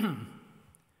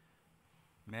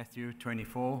 Matthew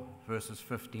 24, verses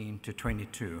 15 to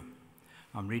 22.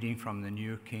 I'm reading from the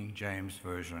New King James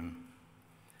Version.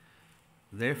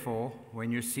 Therefore, when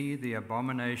you see the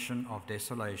abomination of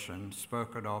desolation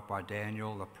spoken of by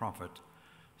Daniel the prophet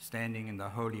standing in the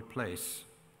holy place,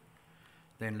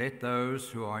 then let those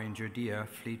who are in Judea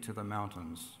flee to the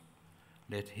mountains.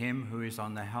 Let him who is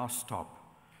on the housetop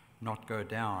not go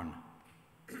down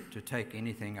to take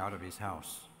anything out of his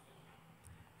house.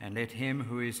 And let him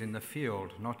who is in the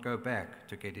field not go back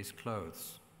to get his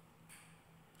clothes.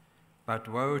 But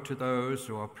woe to those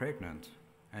who are pregnant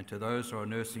and to those who are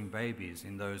nursing babies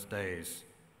in those days.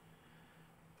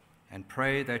 And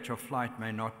pray that your flight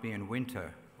may not be in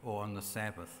winter or on the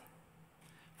Sabbath.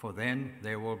 For then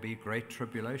there will be great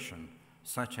tribulation,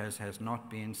 such as has not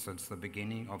been since the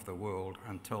beginning of the world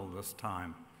until this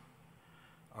time.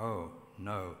 Oh,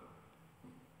 no,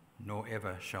 nor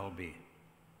ever shall be.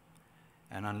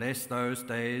 And unless those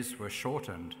days were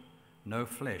shortened, no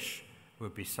flesh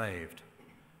would be saved.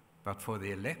 But for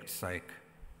the elect's sake,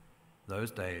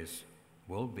 those days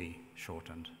will be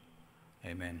shortened.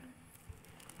 Amen.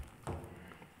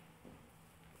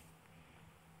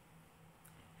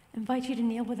 I invite you to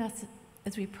kneel with us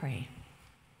as we pray.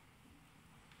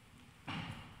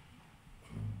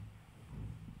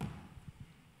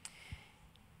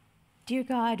 Dear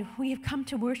God, we have come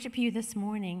to worship you this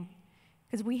morning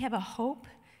because we have a hope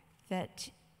that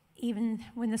even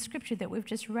when the scripture that we've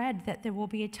just read, that there will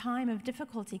be a time of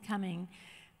difficulty coming,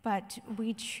 but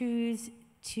we choose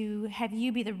to have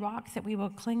you be the rock that we will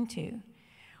cling to.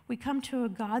 We come to a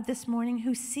God this morning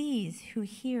who sees, who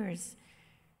hears,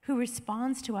 who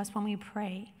responds to us when we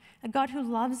pray, a God who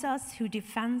loves us, who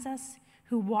defends us,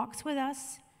 who walks with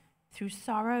us through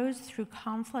sorrows, through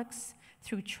conflicts,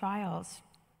 through trials.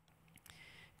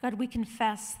 God, we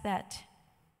confess that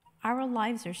our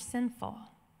lives are sinful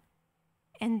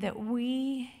and that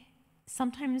we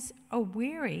sometimes are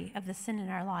weary of the sin in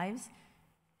our lives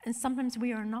and sometimes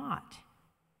we are not.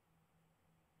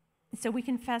 And so we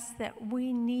confess that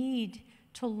we need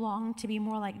to long to be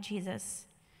more like Jesus.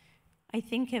 I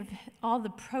think of all the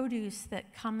produce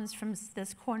that comes from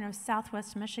this corner of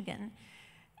Southwest Michigan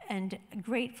and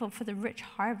grateful for the rich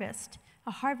harvest,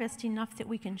 a harvest enough that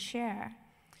we can share.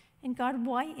 And God,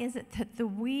 why is it that the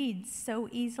weeds so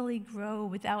easily grow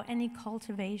without any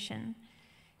cultivation?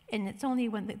 And it's only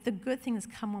when the good things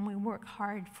come when we work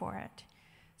hard for it.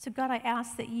 So God, I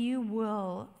ask that you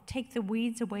will take the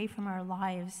weeds away from our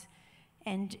lives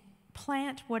and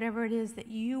plant whatever it is that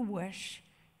you wish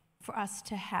for us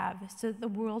to have, so that the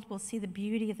world will see the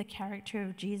beauty of the character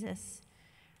of Jesus.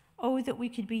 Oh, that we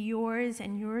could be yours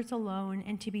and yours alone,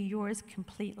 and to be yours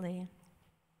completely.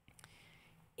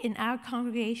 In our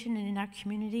congregation and in our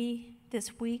community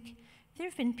this week, there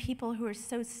have been people who are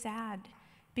so sad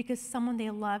because someone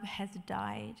they love has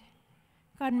died.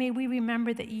 God, may we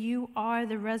remember that you are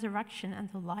the resurrection and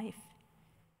the life.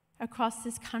 Across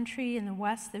this country in the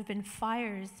West, there have been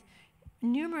fires,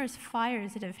 numerous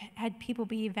fires that have had people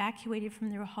be evacuated from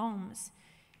their homes.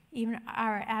 Even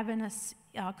our Adventist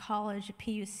college,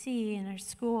 PUC, and our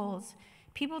schools,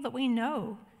 people that we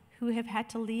know who have had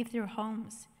to leave their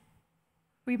homes.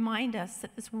 Remind us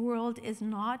that this world is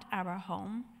not our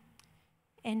home,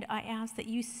 and I ask that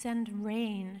you send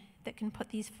rain that can put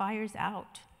these fires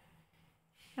out.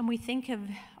 And we think of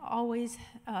always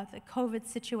the COVID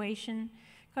situation.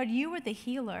 God, you are the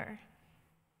healer.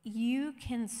 You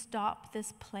can stop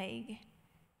this plague.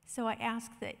 So I ask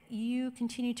that you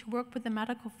continue to work with the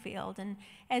medical field, and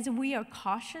as we are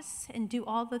cautious and do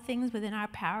all the things within our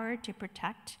power to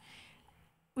protect,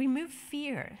 remove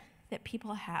fear that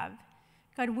people have.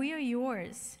 God, we are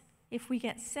yours. If we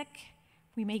get sick,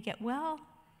 we may get well.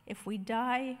 If we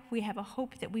die, we have a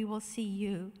hope that we will see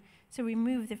you. So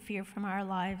remove the fear from our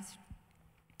lives.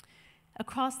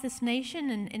 Across this nation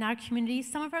and in our community,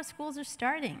 some of our schools are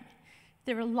starting.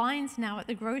 There are lines now at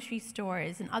the grocery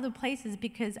stores and other places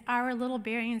because our little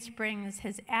Berrien Springs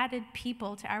has added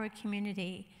people to our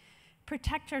community.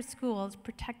 Protect our schools,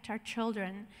 protect our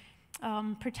children,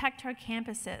 protect our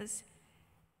campuses.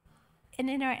 And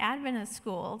in our Adventist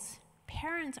schools,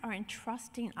 parents are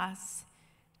entrusting us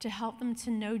to help them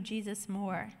to know Jesus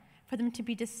more, for them to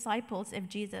be disciples of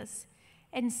Jesus.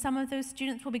 And some of those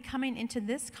students will be coming into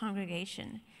this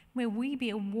congregation. May we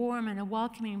be a warm and a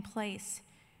welcoming place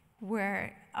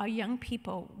where our young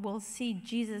people will see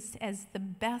Jesus as the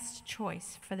best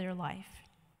choice for their life.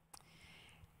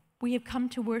 We have come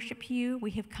to worship you. We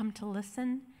have come to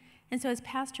listen. And so as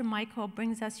Pastor Michael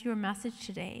brings us your message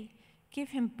today, give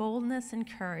him boldness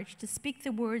and courage to speak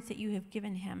the words that you have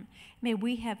given him. May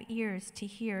we have ears to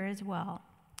hear as well.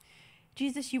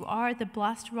 Jesus, you are the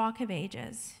blessed rock of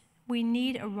ages. We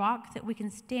need a rock that we can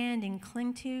stand and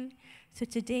cling to. So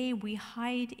today we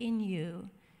hide in you,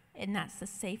 and that's the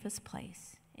safest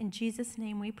place. In Jesus'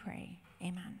 name we pray.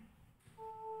 Amen.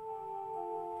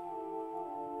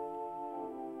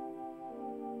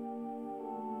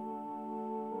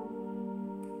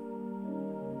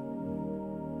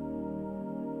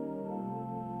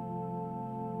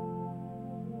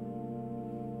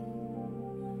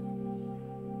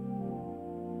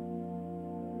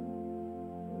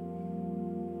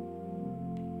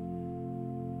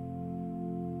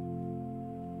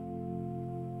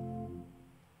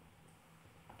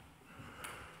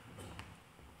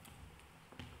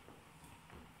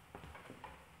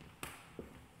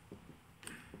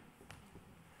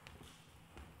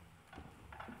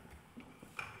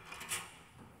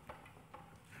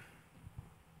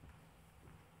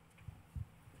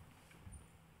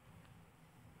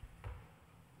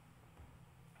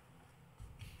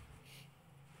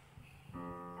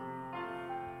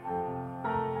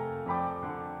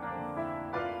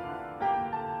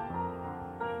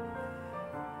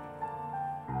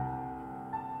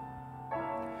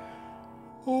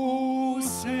 Oh,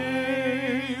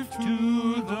 safe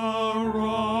to the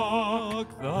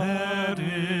rock that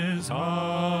is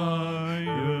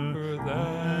higher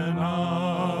than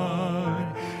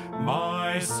I,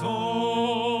 my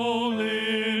soul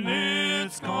in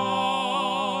its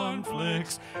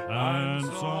conflicts and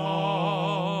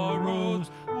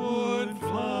sorrows would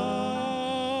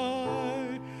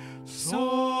fly.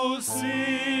 So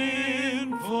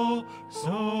sinful,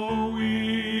 so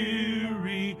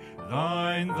weary,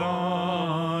 thine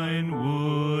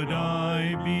would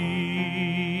I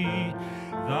be,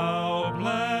 thou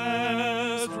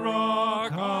blessed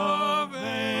rock of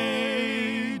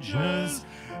ages,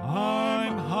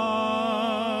 I'm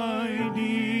hiding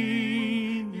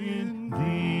in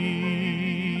thee,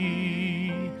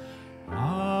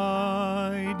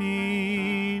 hiding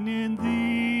in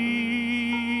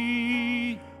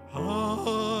thee,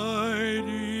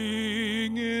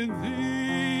 hiding in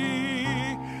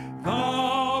thee,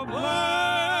 the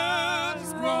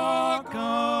blessed rock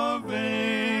of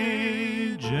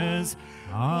ages,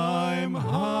 I'm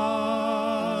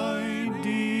hiding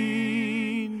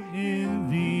in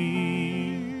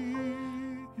thee.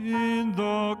 In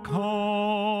the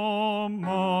calm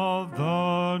of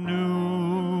the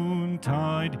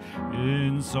noontide,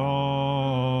 in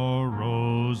sorrow's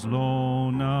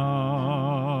lone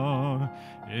hour,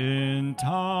 in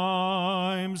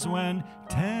times when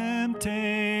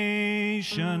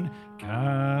temptation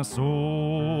casts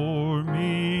o'er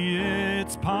me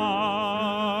its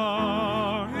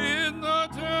power, in the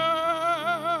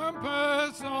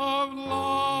tempest of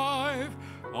life,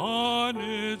 on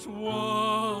its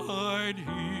wide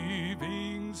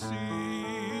heaving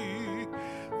sea,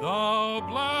 the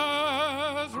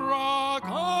blessed rock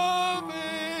of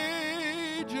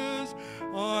ages,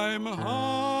 I'm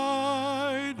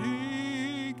hiding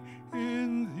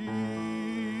in thee,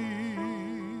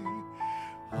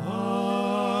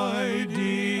 hiding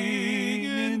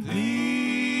in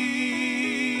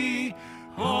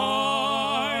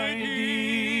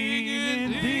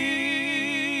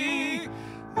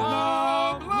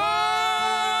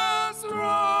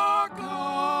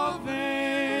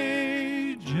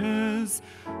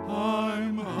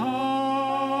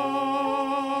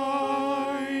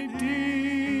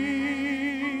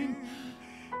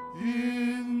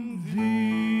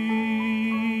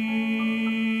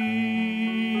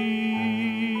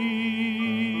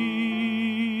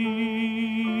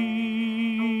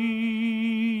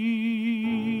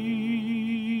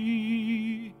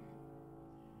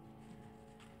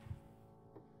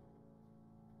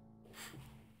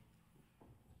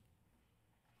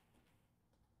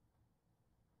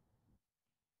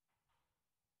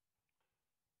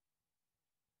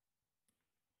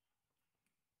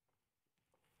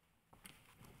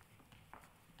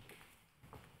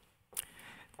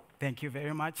Thank you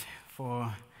very much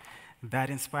for that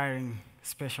inspiring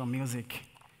special music.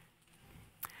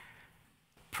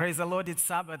 Praise the Lord, it's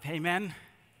Sabbath, amen?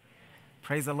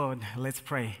 Praise the Lord, let's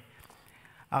pray.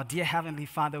 Our dear Heavenly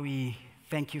Father, we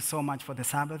thank you so much for the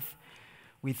Sabbath.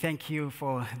 We thank you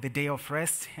for the day of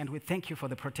rest, and we thank you for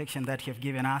the protection that you have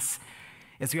given us.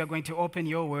 As we are going to open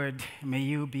your word, may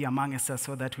you be among us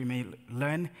so that we may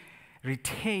learn,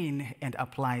 retain, and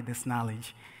apply this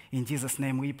knowledge. In Jesus'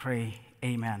 name we pray,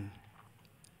 amen.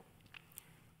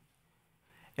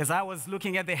 As I was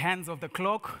looking at the hands of the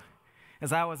clock,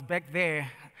 as I was back there,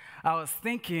 I was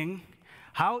thinking,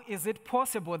 how is it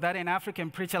possible that an African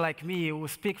preacher like me will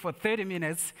speak for 30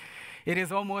 minutes? It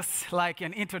is almost like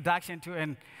an introduction to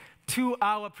a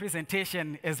 2-hour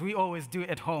presentation, as we always do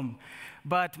at home.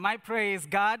 But my prayer is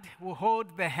God will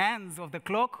hold the hands of the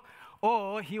clock,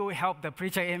 or he will help the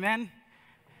preacher, amen?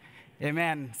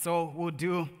 Amen. So we'll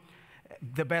do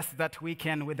the best that we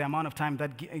can with the amount of time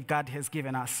that God has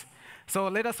given us. So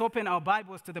let us open our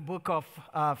Bibles to the book of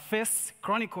 1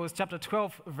 Chronicles chapter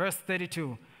 12, verse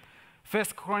 32. 1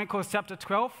 Chronicles chapter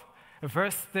 12,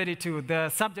 verse 32. The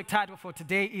subject title for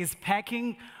today is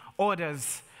Packing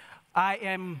Orders. I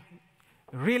am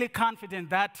really confident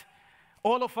that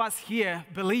all of us here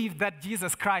believe that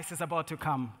Jesus Christ is about to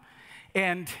come.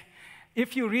 And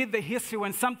if you read the history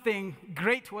when something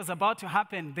great was about to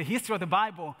happen, the history of the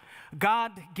Bible,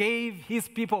 God gave his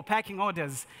people packing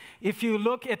orders. If you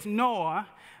look at Noah,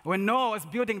 when Noah was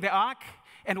building the ark,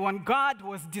 and when God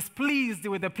was displeased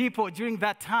with the people during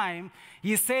that time,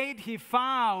 he said he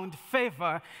found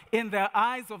favor in the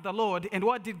eyes of the Lord. And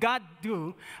what did God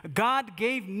do? God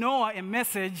gave Noah a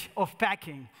message of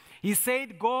packing. He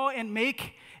said, go and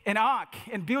make an ark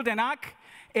and build an ark.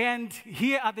 And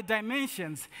here are the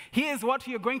dimensions. Here's what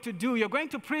you're going to do. You're going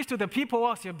to preach to the people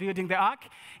whilst you're building the ark,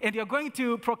 and you're going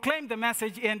to proclaim the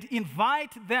message and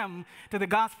invite them to the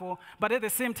gospel, but at the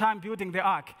same time building the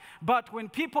ark. But when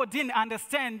people didn't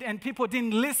understand and people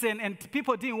didn't listen and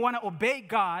people didn't want to obey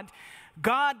God,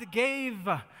 God gave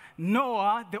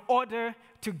Noah the order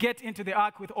to get into the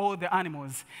ark with all the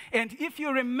animals. And if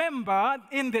you remember,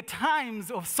 in the times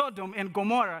of Sodom and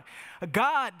Gomorrah,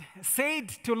 God said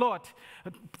to Lot,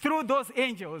 through those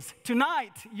angels,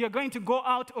 tonight you're going to go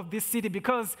out of this city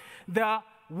because the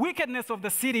wickedness of the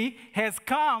city has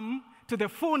come to the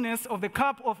fullness of the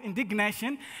cup of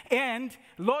indignation, and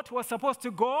Lot was supposed to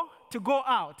go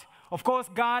out. Of course,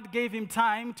 God gave him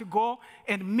time to go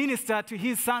and minister to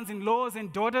his sons-in-laws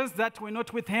and daughters that were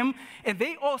not with him, and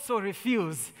they also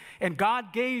refused. And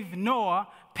God gave Noah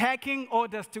packing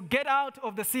orders to get out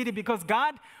of the city because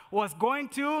God was going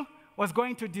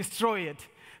to destroy it.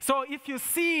 So if you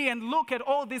see and look at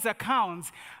all these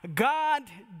accounts, God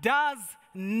does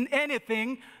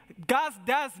anything, God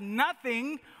does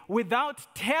nothing without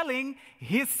telling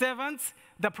his servants,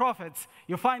 the prophets.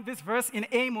 You find this verse in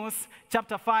Amos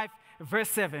chapter 5, verse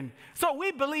 7. So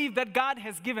we believe that God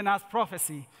has given us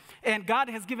prophecy, and God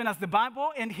has given us the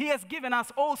Bible, and he has given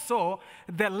us also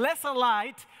the lesser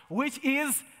light, which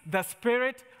is the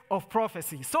spirit of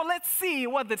prophecy. So let's see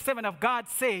what the servant of God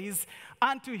says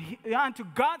unto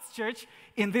God's church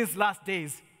in these last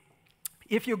days.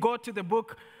 If you go to the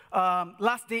book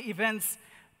Last Day Events,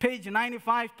 page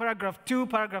 95, paragraph 2,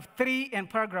 paragraph 3, and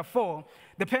paragraph 4,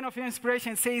 the pen of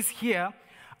inspiration says here,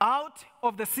 out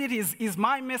of the cities is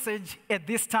my message at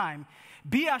this time.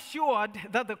 Be assured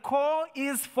that the call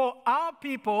is for our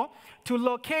people to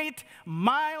locate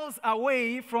miles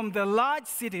away from the large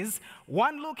cities.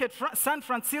 One look at San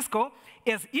Francisco,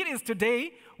 as it is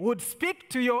today, would speak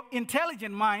to your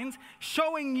intelligent minds,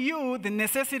 showing you the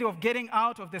necessity of getting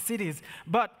out of the cities.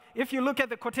 But if you look at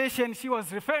the quotation, she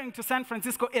was referring to San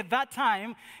Francisco at that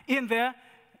time in the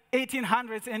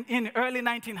 1800s and in early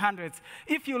 1900s.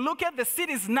 If you look at the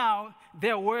cities now,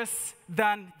 they're worse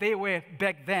than they were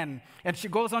back then. And she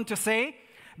goes on to say,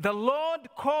 the Lord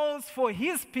calls for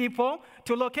his people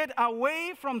to locate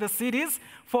away from the cities,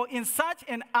 for in such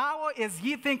an hour as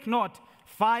ye think not,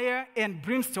 fire and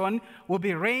brimstone will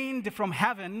be rained from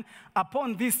heaven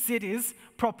upon these cities.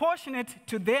 Proportionate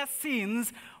to their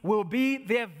sins will be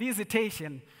their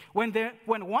visitation. When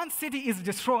one city is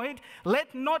destroyed,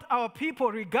 let not our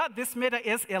people regard this matter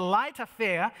as a light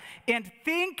affair and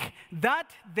think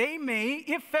that they may,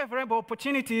 if favorable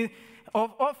opportunity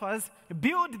offers,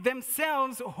 build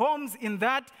themselves homes in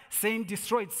that same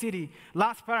destroyed city.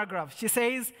 Last paragraph, she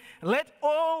says, let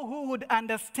all who would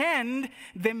understand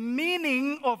the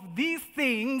meaning of these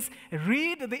things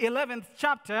read the 11th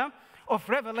chapter of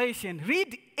Revelation.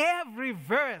 Read every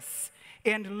verse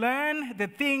and learn the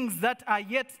things that are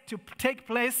yet to take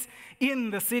place in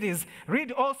the cities.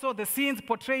 Read also the scenes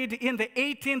portrayed in the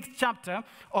 18th chapter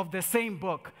of the same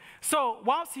book. So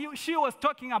whilst she was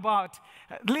talking about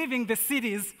leaving the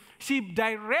cities, she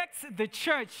directs the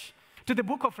church to the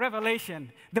book of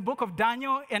Revelation, the book of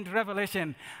Daniel and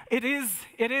Revelation. It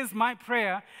is my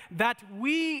prayer that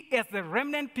we as the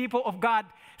remnant people of God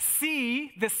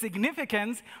see the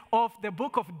significance of the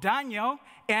book of Daniel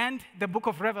and the book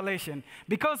of Revelation.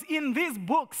 Because in these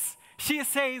books, she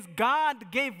says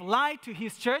God gave light to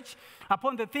his church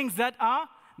upon the things that are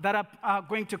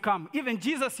going to come. Even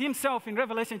Jesus himself in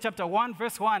Revelation chapter 1,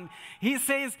 verse 1, he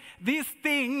says these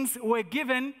things were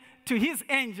given to his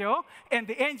angel, and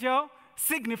the angel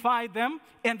signified them,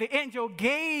 and the angel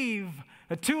gave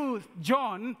to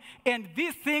John, and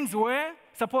these things were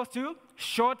supposed to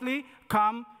shortly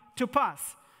come to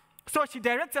pass. So she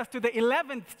directs us to the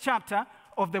 11th chapter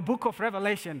of the book of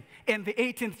Revelation and the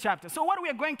 18th chapter. So what we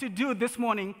are going to do this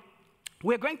morning,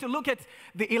 we're going to look at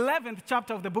the 11th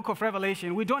chapter of the book of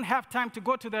Revelation. We don't have time to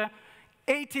go to the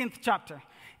 18th chapter,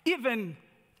 even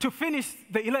to finish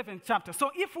the 11th chapter.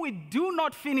 So if we do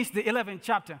not finish the 11th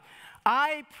chapter,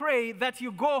 I pray that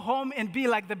you go home and be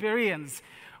like the Bereans,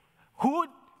 who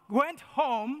went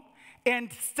home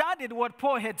and studied what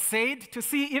Paul had said to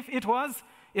see if it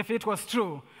was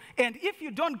true. And if you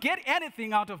don't get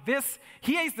anything out of this,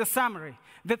 here is the summary.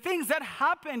 The things that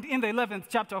happened in the 11th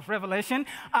chapter of Revelation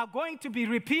are going to be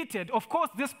repeated. Of course,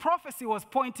 this prophecy was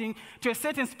pointing to a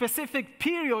certain specific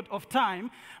period of time,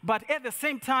 but at the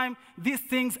same time, these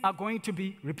things are going to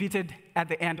be repeated at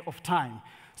the end of time.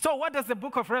 So what does the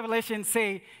book of Revelation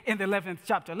say in the 11th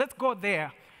chapter? Let's go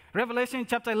there. Revelation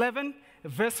chapter 11,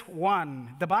 verse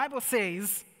 1. The Bible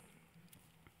says,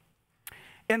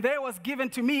 "And there was given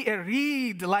to me a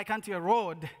reed like unto a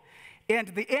rod, and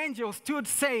the angel stood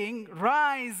saying,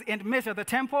 Rise and measure the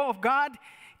temple of God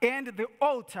and the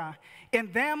altar,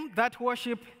 and them that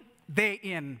worship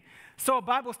therein." So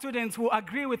Bible students will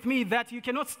agree with me that you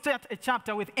cannot start a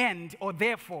chapter with "and" or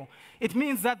 "therefore." It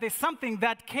means that there's something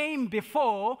that came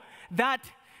before that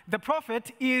the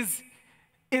prophet is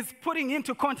putting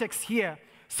into context here.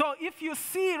 So if you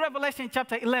see Revelation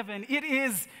chapter 11, it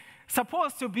is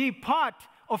supposed to be part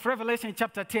of Revelation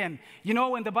chapter 10. You know,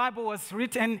 when the Bible was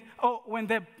written,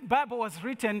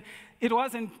 it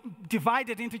wasn't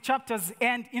divided into chapters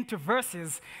and into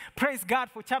verses. Praise God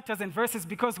for chapters and verses,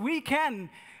 because we can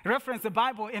reference the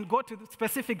Bible and go to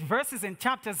specific verses and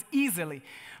chapters easily.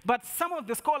 But some of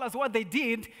the scholars, what they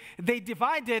did, they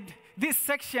divided this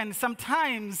section.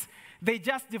 Sometimes they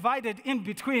just divided in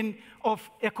between of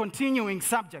a continuing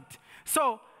subject.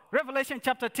 So Revelation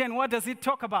chapter 10, what does it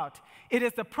talk about? It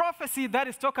is the prophecy that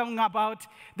is talking about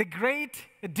the great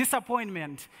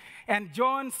disappointment. And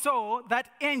John saw that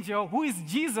angel, who is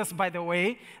Jesus, by the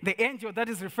way, the angel that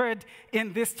is referred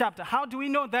in this chapter. How do we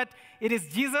know that it is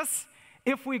Jesus?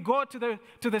 If we go to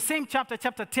the same chapter,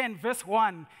 chapter 10, verse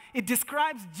 1, it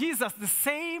describes Jesus the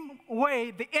same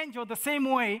way, the angel the same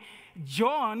way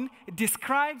John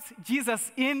describes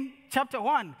Jesus in chapter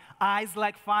 1. Eyes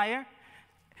like fire.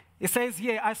 It says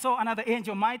here, "I saw another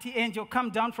angel, mighty angel, come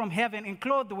down from heaven and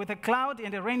clothed with a cloud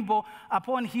and a rainbow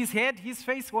upon his head. His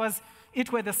face was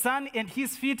it were the sun, and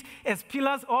his feet as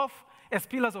pillars of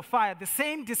fire." The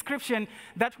same description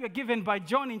that we are given by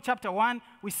John in chapter 1,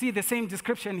 we see the same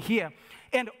description here.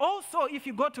 And also, if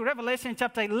you go to Revelation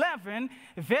chapter 11,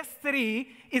 verse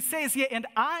 3, it says here, "And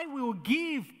I will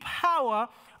give power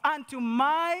unto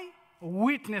my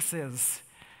witnesses."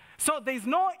 So there's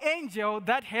no angel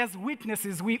that has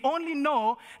witnesses. We only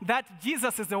know that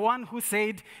Jesus is the one who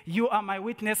said, "You are my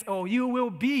witness," or "You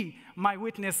will be my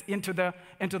witness into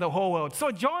the whole world." So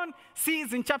John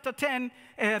sees in chapter 10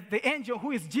 the angel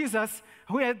who is Jesus,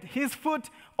 who had his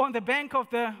foot on the bank of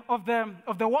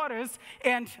the waters,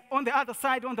 and on the other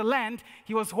side on the land,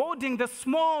 he was holding the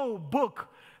small book.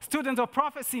 Students of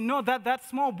prophecy know that that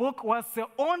small book was the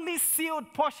only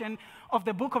sealed portion of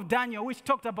the book of Daniel, which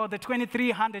talked about the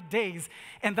 2300 days.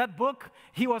 And that book,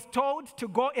 he was told to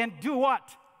go and do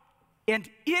what? And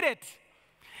eat it.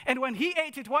 And when he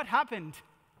ate it, what happened?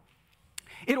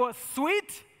 It was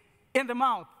sweet in the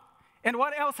mouth. And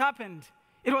what else happened?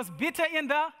 It was bitter in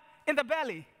the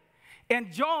belly.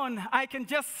 And John, I can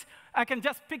just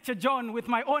picture John with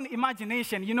my own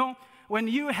imagination. You know, when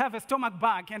you have a stomach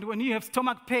bug and when you have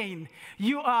stomach pain,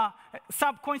 you are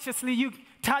subconsciously, you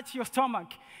touch your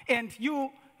stomach and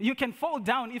you can fall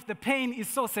down if the pain is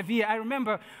so severe. I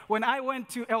remember when I went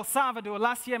to El Salvador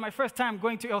last year, my first time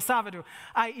going to El Salvador,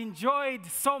 I enjoyed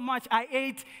so much. I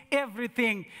ate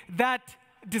everything that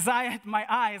desired my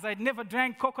eyes. I'd never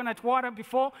drank coconut water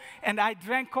before, and I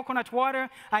drank coconut water.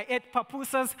 I ate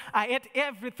pupusas. I ate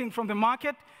everything from the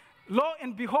market. Lo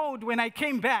and behold, when I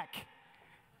came back,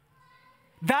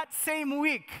 that same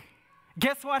week,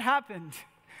 guess what happened?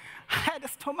 I had a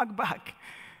stomach bug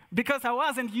because I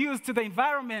wasn't used to the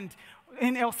environment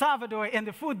in El Salvador and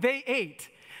the food they ate.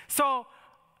 So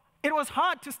it was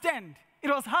hard to stand. It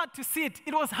was hard to sit.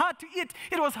 It was hard to eat.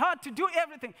 It was hard to do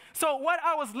everything. So what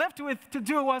I was left with to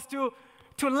do was to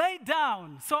lay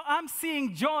down. So I'm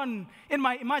seeing John in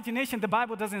my imagination. The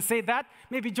Bible doesn't say that.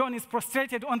 Maybe John is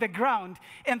prostrated on the ground.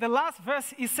 And the last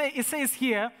verse, it says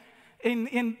here,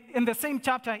 in the same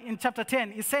chapter, in chapter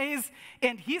 10, it says,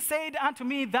 "And he said unto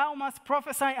me, thou must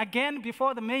prophesy again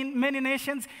before the many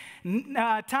nations,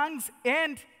 tongues,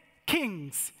 and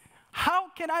kings." How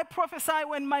can I prophesy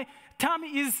when my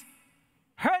tummy is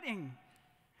hurting,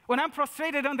 when I'm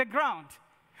prostrated on the ground?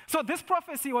 So this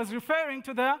prophecy was referring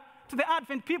to the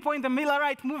Advent people in the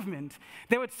Millerite movement.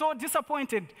 They were so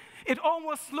disappointed. It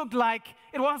almost looked like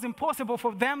it was impossible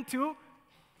for them to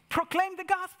proclaim the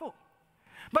gospel.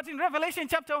 But in Revelation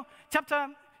chapter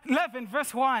 11,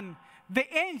 verse 1,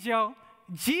 the angel,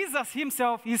 Jesus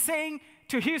himself, is saying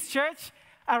to his church,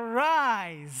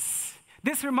 "Arise."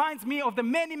 This reminds me of the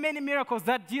many, many miracles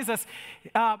that Jesus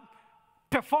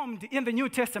performed in the New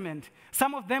Testament.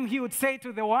 Some of them he would say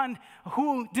to the one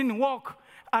who didn't walk,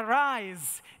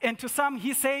 "Arise." And to some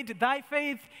he said, "Thy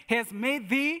faith has made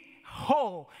thee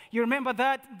whole." You remember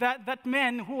that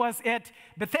man who was at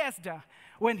Bethesda.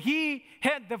 When he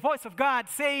heard the voice of God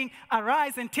saying,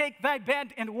 "Arise and take thy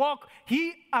bed and walk,"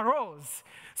 he arose.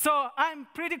 So I'm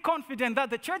pretty confident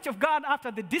that the church of God, after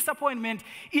the disappointment,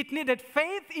 it needed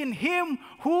faith in him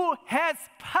who has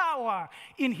power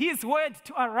in his word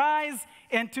to arise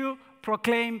and to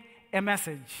proclaim a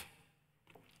message.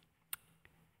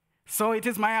 So it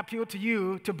is my appeal to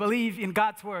you to believe in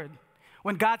God's word.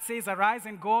 When God says, "Arise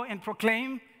and go and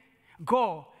proclaim,"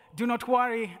 go. Do not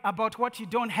worry about what you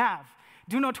don't have.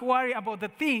 Do not worry about the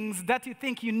things that you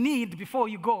think you need before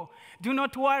you go. Do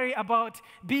not worry about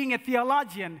being a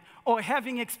theologian or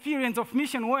having experience of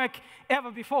mission work ever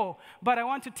before. But I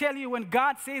want to tell you, when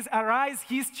God says arise,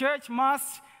 his church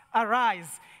must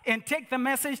arise and take the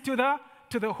message to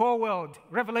the whole world.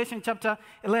 Revelation chapter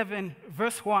 11,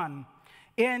 verse 1.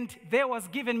 "And there was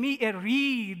given me a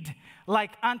reed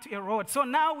like unto a rod." So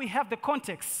now we have the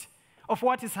context of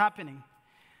what is happening.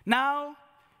 Now,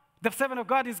 the servant of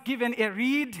God is given a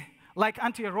reed like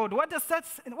unto a rod. What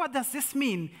does this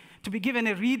mean, to be given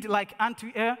a reed like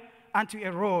unto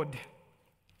a rod?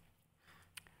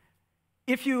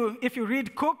 If you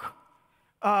read Cook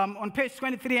on page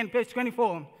 23 and page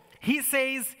 24, he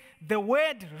says the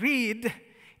word reed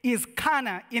is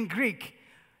kana in Greek.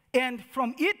 And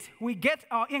from it we get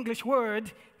our English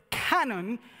word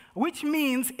canon, which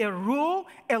means a rule,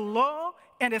 a law,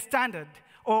 and a standard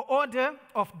or order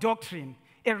of doctrine.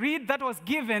 A reed that was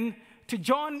given to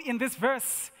John in this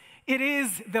verse, it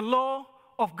is the law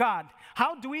of God.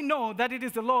 How do we know that it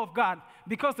is the law of God?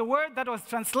 Because the word that was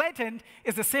translated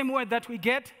is the same word that we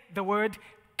get the word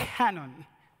canon.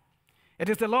 It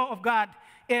is the law of God.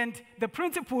 And the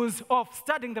principles of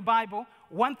studying the Bible,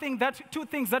 two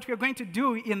things that we're going to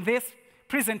do in this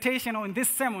presentation or in this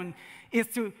sermon is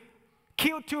to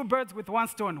kill two birds with one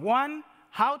stone. One,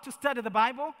 how to study the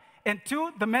Bible. And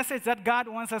two, the message that God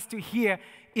wants us to hear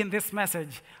in this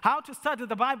message. How to study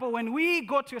the Bible. When we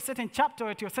go to a certain chapter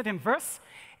or to a certain verse,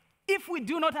 if we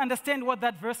do not understand what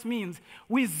that verse means,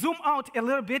 we zoom out a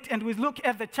little bit and we look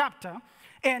at the chapter.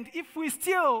 And if we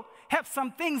still have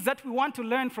some things that we want to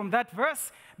learn from that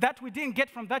verse that we didn't get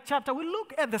from that chapter, we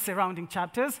look at the surrounding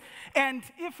chapters. And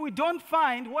if we don't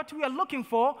find what we are looking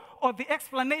for or the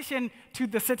explanation to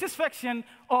the satisfaction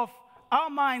of our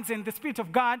minds and the Spirit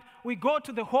of God, we go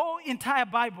to the whole entire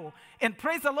Bible. And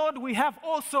praise the Lord, we have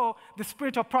also the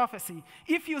spirit of prophecy.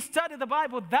 If you study the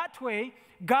Bible that way,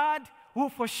 God will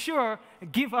for sure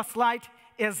give us light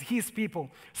as his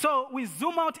people. So we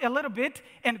zoom out a little bit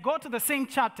and go to the same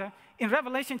chapter. In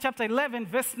Revelation chapter 11,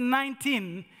 verse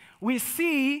 19, we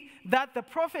see that the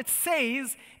prophet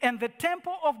says, "And the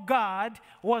temple of God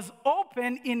was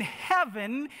open in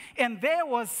heaven, and there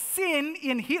was seen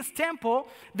in his temple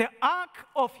the ark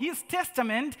of his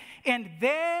testament, and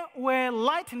there were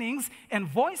lightnings and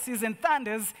voices and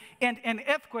thunders and an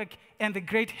earthquake and the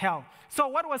great hail." So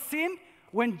what was seen?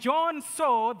 When John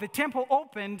saw the temple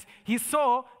opened, he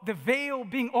saw the veil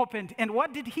being opened. And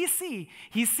what did he see?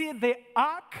 He saw the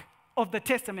ark of the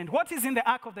testament. What is in the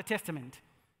ark of the testament?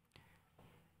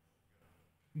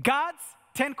 God's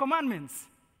 10 commandments.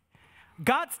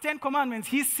 God's 10 commandments.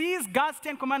 He sees God's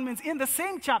 10 commandments in the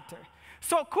same chapter.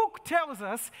 So Cook tells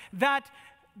us that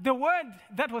the word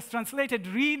that was translated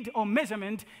reed or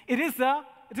measurement, it is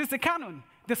the canon,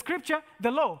 the scripture,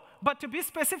 the law. But to be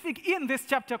specific in this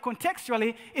chapter,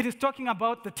 contextually, it is talking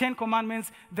about the 10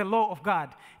 Commandments, the law of God.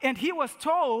 And he was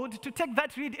told to take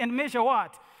that reed and measure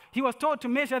what? He was told to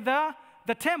measure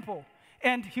the temple.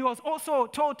 And he was also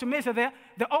told to measure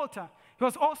the altar. He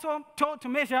was also told to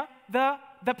measure the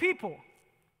people.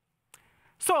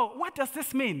 So what does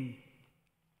this mean?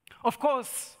 Of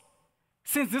course,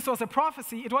 since this was a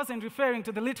prophecy, it wasn't referring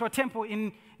to the literal temple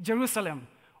in Jerusalem.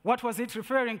 What was it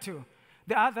referring to?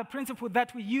 The other principle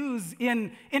that we use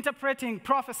in interpreting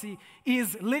prophecy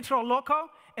is literal local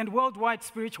and worldwide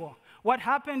spiritual. What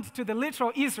happened to the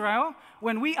literal Israel,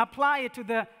 when we apply it to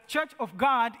the church of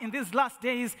God in these last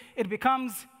days, it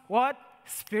becomes what?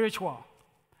 Spiritual.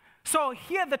 So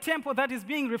here the temple that is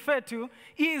being referred to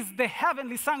is the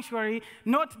heavenly sanctuary,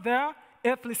 not the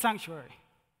earthly sanctuary.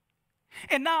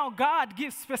 And now God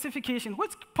gives specification.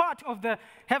 Which part of the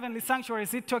heavenly sanctuary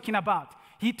is he talking about?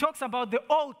 He talks about the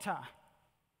altar.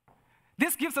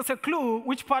 This gives us a clue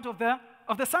which part of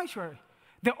the sanctuary.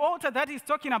 The altar that he's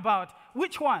talking about,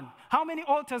 which one? How many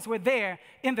altars were there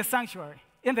in the sanctuary,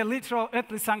 in the literal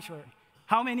earthly sanctuary?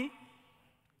 How many?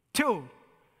 2.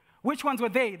 Which ones were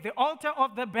they? The altar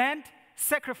of the burnt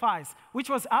sacrifice, which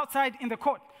was outside in the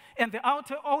court, and the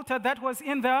altar that was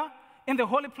in the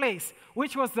holy place,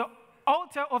 which was the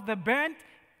altar of the burnt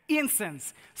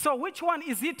incense. So which one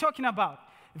is he talking about?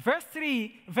 Verse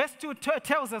 2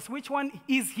 tells us which one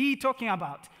is he talking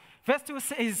about. Verse 2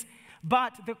 says,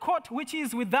 but the court which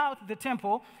is without the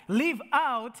temple, leave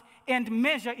out and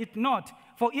measure it not,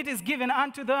 for it is given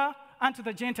unto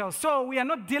the Gentiles. So we are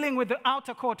not dealing with the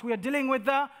outer court, we are dealing with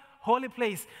the holy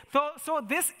place. So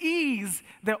this is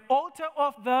the altar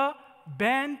of the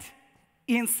burnt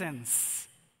incense.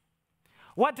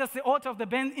 What does the altar of the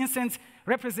burnt incense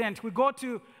represent? We go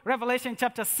to Revelation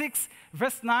chapter 6,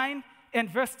 verse 9 and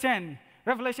verse 10.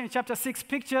 Revelation chapter 6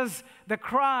 pictures the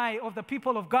cry of the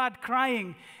people of God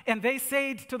crying. And they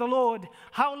said to the Lord,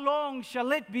 how long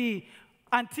shall it be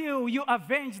until you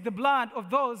avenge the blood of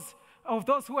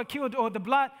those who are killed, or the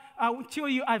blood, until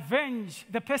you avenge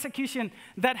the persecution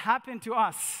that happened to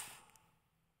us?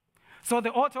 So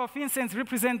the altar of incense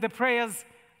represents the prayers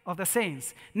of the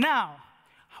saints. Now,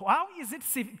 how is it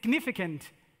significant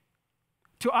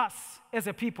to us as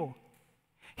a people?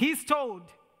 He's told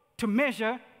to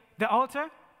measure the altar,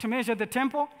 to measure the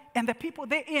temple, and the people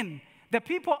therein. The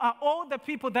people are all the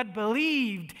people that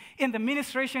believed in the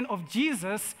ministration of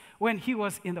Jesus when he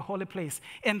was in the holy place.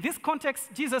 In this context,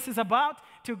 Jesus is about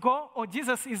to go, or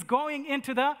Jesus is going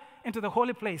into the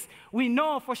holy place. We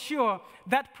know for sure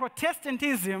that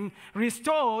Protestantism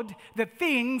restored the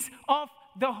things of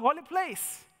the holy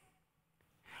place.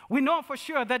 We know for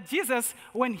sure that Jesus,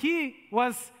 when he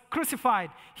was crucified,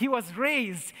 he was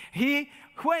raised, he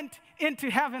went into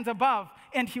heavens above,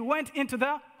 and he went into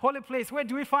the holy place. Where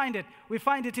do we find it? We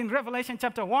find it in Revelation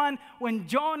chapter 1, when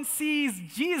John sees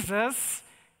Jesus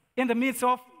in the midst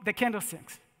of the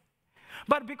candlesticks.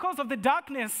 But because of the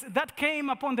darkness that came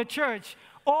upon the church,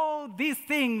 all these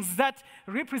things that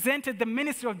represented the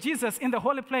ministry of Jesus in the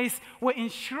holy place were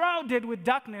enshrouded with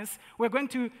darkness. We're going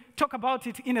to talk about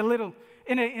it in a little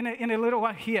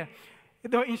while here.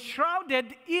 They were enshrouded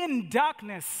in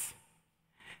darkness.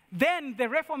 Then the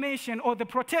Reformation, or the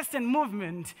Protestant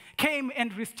movement, came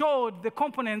and restored the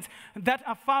components that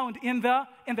are found in the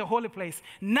holy place.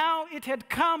 Now it had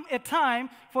come a time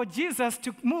for Jesus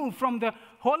to move from the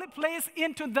holy place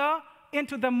into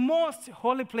the most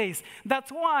holy place.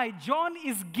 That's why John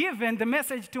is given the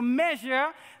message to measure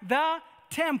the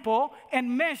temple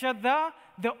and measure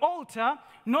the altar.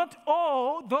 Not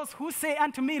all those who say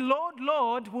unto me, Lord,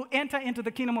 Lord, will enter into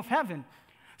the kingdom of heaven.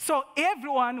 So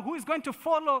everyone who is going to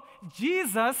follow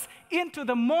Jesus into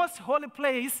the most holy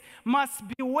place must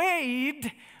be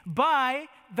weighed by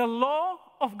the law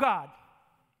of God.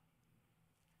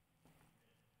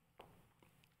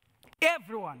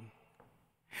 Everyone.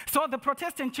 So the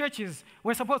Protestant churches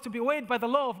were supposed to be weighed by the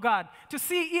law of God to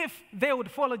see if they would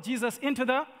follow Jesus into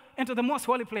the most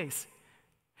holy place.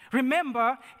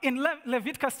 Remember, in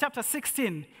Leviticus chapter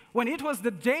 16, when it was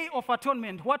the Day of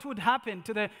Atonement, what would happen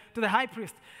to the high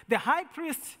priest? The high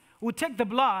priest would take the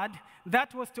blood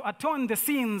that was to atone the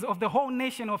sins of the whole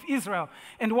nation of Israel.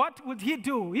 And what would he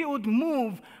do? He would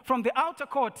move from the outer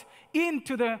court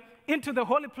into the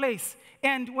holy place.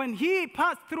 And when he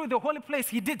passed through the holy place,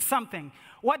 he did something.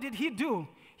 What did he do?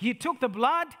 He took the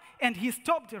blood and he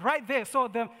stopped right there. So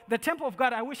the temple of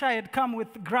God, I wish I had come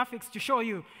with graphics to show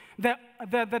you.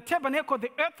 The tabernacle, the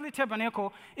earthly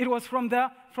tabernacle, it was from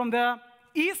the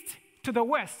east to the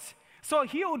west. So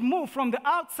he would move from the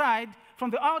outside,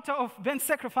 from the altar of burnt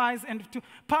sacrifice, and to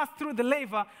pass through the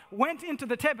laver, went into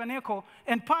the tabernacle,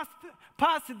 and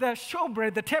passed the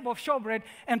showbread, the table of showbread,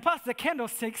 and passed the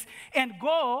candlesticks, and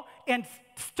go and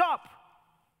stop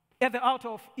at the altar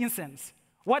of incense.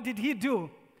 What did he do?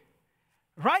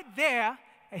 Right there,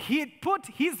 he put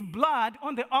his blood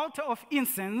on the altar of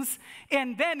incense,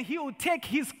 and then he would take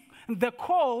the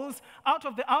coals out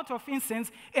of the altar of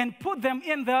incense and put them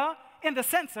in the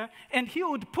censer, and he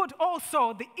would put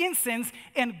also the incense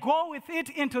and go with it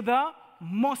into the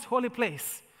most holy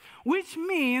place, which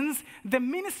means the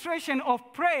ministration of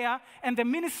prayer and the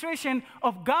ministration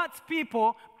of God's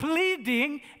people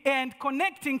pleading and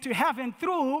connecting to heaven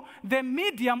through the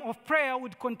medium of prayer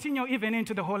would continue even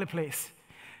into the holy place.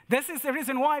 This is the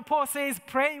reason why Paul says,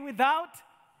 pray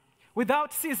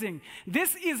without ceasing.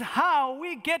 This is how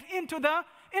we get into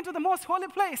the most holy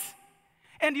place.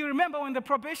 And you remember when the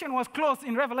probation was closed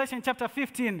in Revelation chapter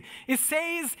 15, it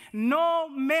says no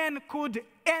man could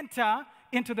enter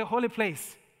into the holy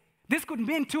place. This could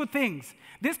mean two things.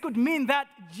 This could mean that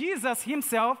Jesus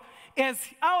himself, as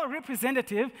our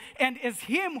representative and as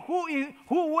him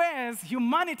who wears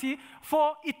humanity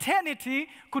for eternity,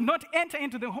 could not enter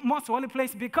into the most holy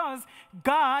place because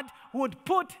God would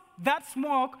put that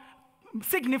smoke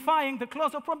signifying the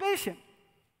close of probation.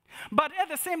 But at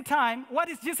the same time, what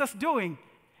is Jesus doing?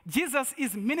 Jesus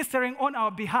is ministering on our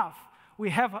behalf.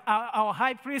 We have our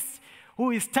high priest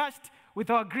who is touched with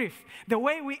our grief. The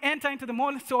way we enter into the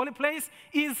most holy place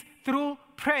is through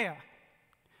prayer.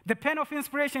 The pen of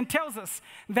inspiration tells us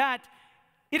that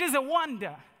it is a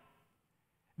wonder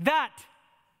that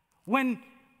when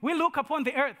we look upon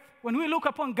the earth, when we look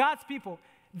upon God's people,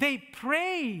 they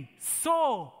pray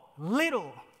so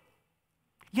little,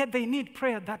 yet they need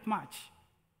prayer that much.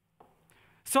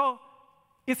 So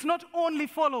it's not only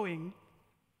following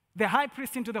the high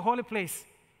priest into the holy place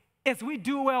as we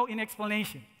do well in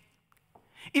explanation.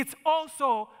 It's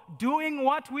also doing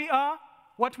what we are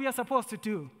supposed to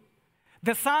do.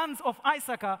 The sons of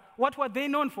Issachar, what were they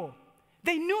known for?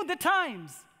 They knew the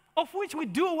times, of which we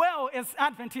do well as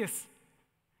Adventists.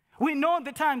 We know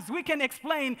the times. We can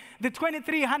explain the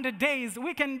 2,300 days.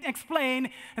 We can explain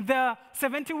the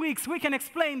 70 weeks. We can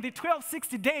explain the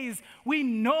 1260 days. We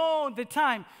know the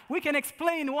time. We can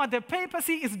explain what the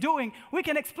papacy is doing. We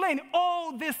can explain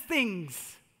all these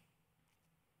things.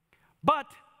 But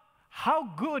how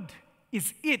good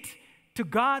is it to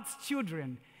God's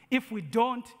children if we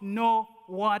don't know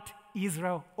what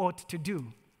Israel ought to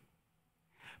do?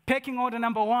 Pecking order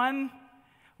number one,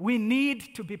 we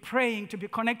need to be praying, to be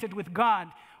connected with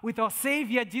God, with our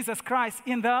Savior Jesus Christ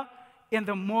in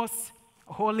the most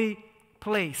holy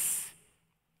place.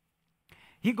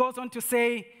 He goes on to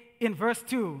say in verse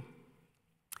 2,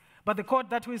 but the court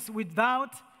that was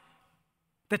without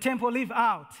the temple leave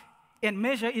out, and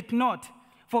measure it not,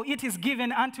 for it is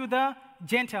given unto the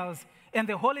Gentiles, and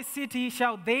the holy city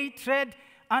shall they tread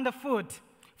underfoot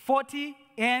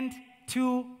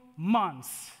 42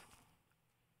 months.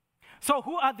 So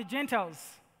who are the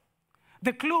Gentiles?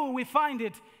 The clue, we find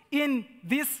it in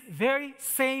this very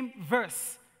same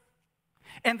verse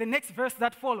and the next verse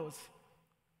that follows.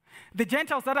 The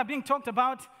Gentiles that are being talked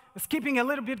about, skipping a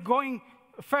little bit, going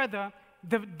further,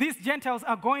 these Gentiles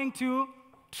are going to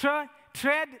tread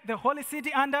the holy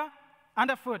city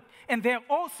underfoot. And they're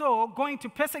also going to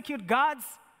persecute God's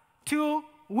two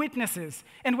witnesses.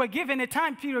 And we're given a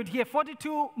time period here,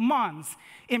 42 months.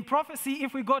 In prophecy,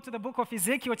 if we go to the book of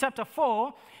Ezekiel chapter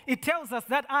 4, it tells us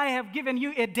that I have given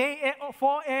you a day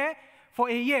for a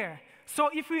year. So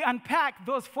if we unpack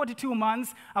those 42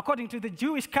 months, according to the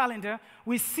Jewish calendar,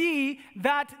 we see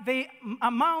that they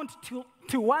amount to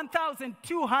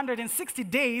 1,260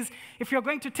 days. If you're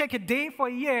going to take a day for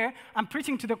a year, I'm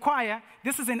preaching to the choir.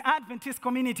 This is an Adventist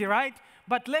community, right?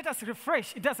 But let us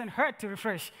refresh. It doesn't hurt to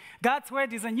refresh. God's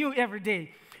word is anew every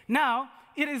day. Now,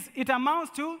 it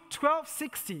amounts to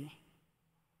 1260.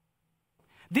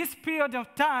 This period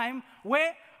of time,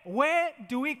 where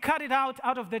do we cut it out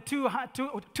of the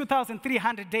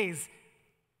 2,300 days?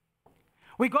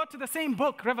 We go to the same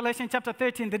book, Revelation chapter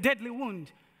 13, the deadly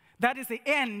wound. That is the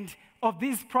end of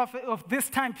this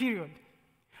time period,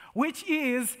 which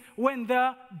is when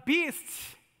the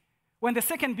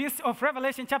second beast of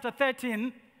Revelation chapter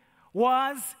 13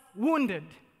 was wounded.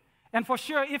 And for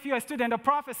sure, if you're a student of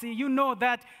prophecy, you know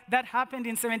that happened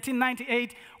in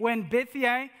 1798 when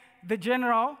Bethiah, the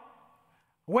general,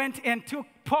 went and took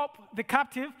Pope the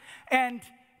captive, and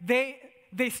they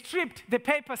stripped the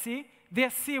papacy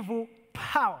their civil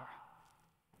power.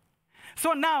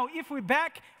 So now, if we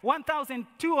back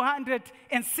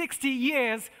 1,260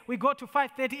 years, we go to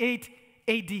 538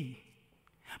 AD.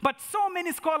 But so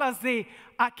many scholars, they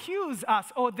accuse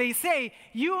us, or they say,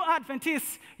 you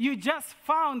Adventists, you just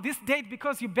found this date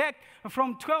because you back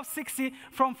from 1260,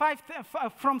 from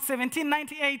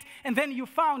 1798, and then you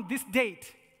found this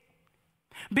date.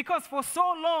 Because for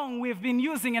so long we've been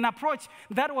using an approach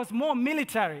that was more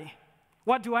military.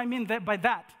 What do I mean by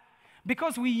that?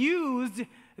 Because we used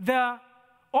the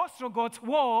Ostrogoth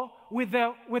war with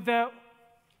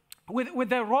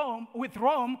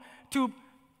Rome to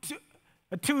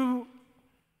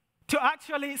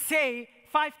actually say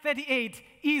 538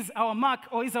 is our mark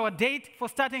or is our date for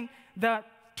starting the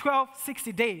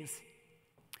 1260 days.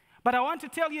 But I want to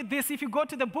tell you this: if you go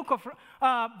to the book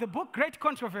Great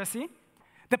Controversy,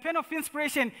 the pen of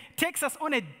inspiration takes us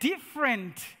on a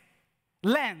different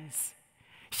lens.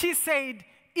 She said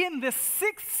in the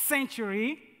 6th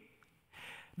century,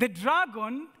 the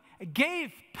dragon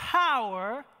gave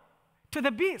power to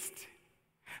the beast.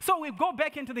 So we go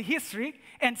back into the history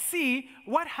and see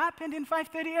what happened in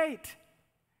 538.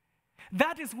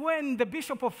 That is when the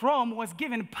Bishop of Rome was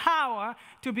given power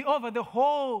to be over the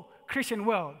whole Christian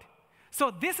world.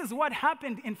 So this is what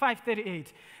happened in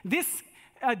 538. This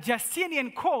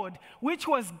Justinian Code, which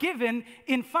was given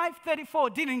in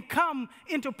 534, didn't come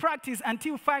into practice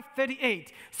until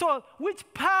 538. So which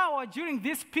power during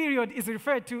this period is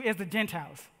referred to as the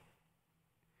Gentiles?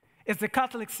 It's the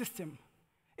Catholic system.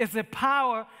 It's the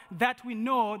power that we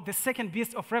know, the second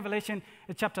beast of Revelation,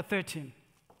 chapter 13.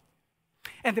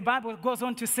 And the Bible goes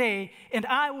on to say, and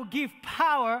I will give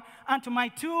power unto my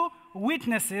 2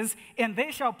 witnesses, and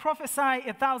they shall prophesy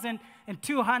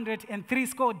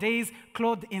 1,260 days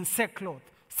clothed in sackcloth.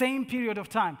 Same period of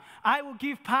time. I will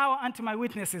give power unto my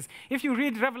witnesses. If you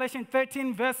read Revelation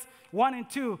 13, verse 1 and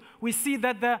 2, we see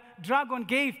that the dragon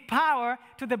gave power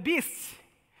to the beasts.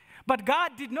 But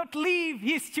God did not leave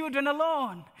his children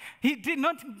alone. He did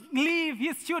not leave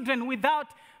his children without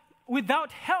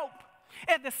help.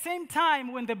 At the same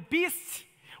time, when the beast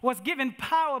was given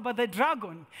power by the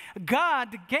dragon,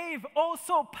 God gave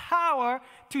also power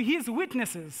to his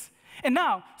witnesses. And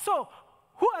now, so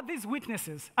who are these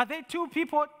witnesses? Are they 2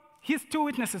 people, his 2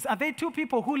 witnesses? Are they 2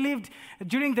 people who lived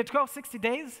during the 1260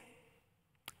 days?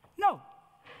 No.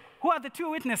 Who are the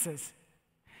 2 witnesses?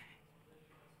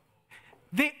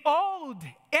 The Old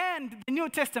and the New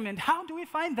Testament. How do we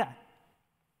find that?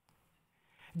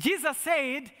 Jesus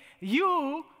said,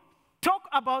 you talk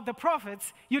about the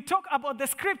prophets, you talk about the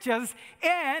scriptures,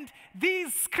 and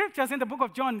these scriptures in the book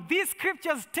of John, these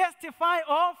scriptures testify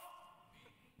of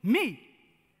me.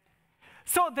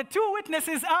 So the 2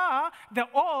 witnesses are the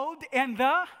Old and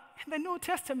the New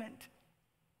Testament.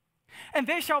 And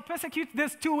they shall persecute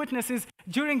these 2 witnesses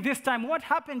during this time. What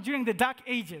happened during the Dark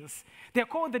Ages? They're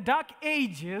called the Dark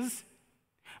Ages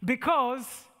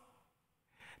because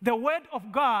the word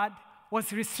of God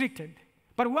was restricted.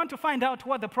 But we want to find out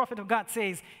what the prophet of God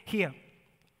says here.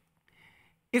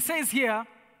 It says here,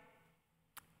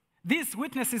 these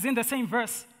witnesses in the same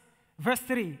verse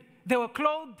 3, they were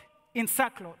clothed in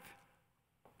sackcloth.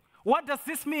 What does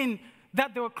this mean,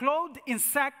 that they were clothed in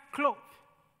sackcloth?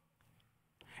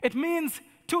 It means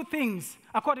 2 things,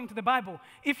 according to the Bible.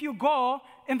 If you go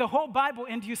in the whole Bible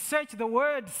and you search the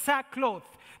word sackcloth,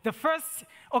 the first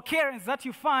occurrence that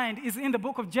you find is in the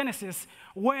book of Genesis,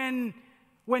 when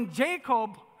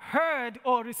Jacob heard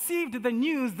or received the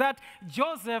news that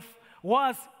Joseph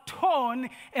was torn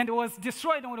and was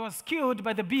destroyed and was killed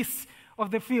by the beasts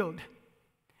of the field.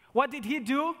 What did he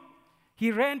do?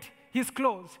 He rent his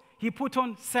clothes. He put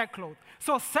on sackcloth.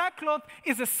 So sackcloth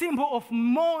is a symbol of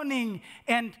mourning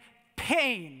and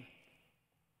pain.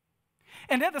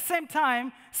 And at the same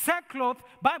time, sackcloth,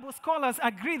 Bible scholars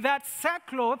agree that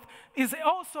sackcloth is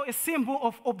also a symbol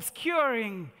of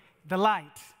obscuring the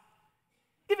light.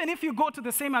 Even if you go to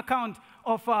the same account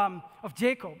of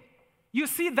Jacob, you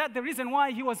see that the reason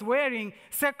why he was wearing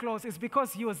sackcloth is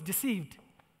because he was deceived.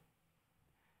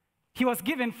 He was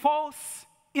given false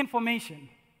information.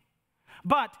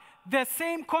 But the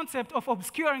same concept of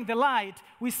obscuring the light,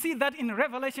 we see that in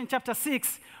Revelation chapter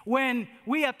 6, when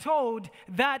we are told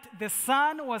that the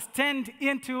sun was turned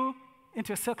into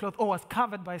a sackcloth, or was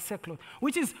covered by sackcloth,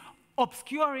 which is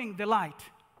obscuring the light.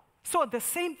 So the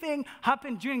same thing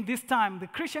happened during this time. The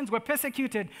Christians were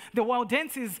persecuted. The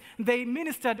Waldenses, they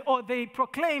ministered or they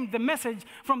proclaimed the message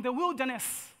from the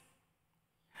wilderness.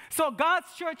 So God's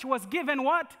church was given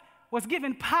what? Was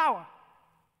given power.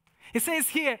 It says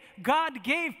here, God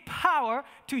gave power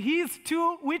to his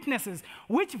 2 witnesses.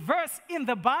 Which verse in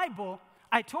the Bible?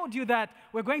 I told you that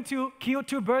we're going to kill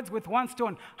 2 birds with 1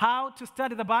 stone. How to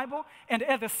study the Bible, and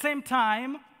at the same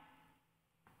time,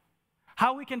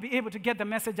 how we can be able to get the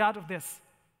message out of this.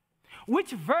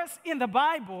 Which verse in the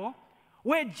Bible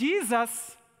where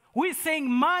Jesus, who is saying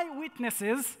my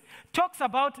witnesses, talks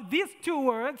about these two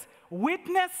words,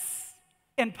 witness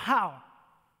and power.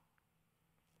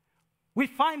 We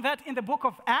find that in the book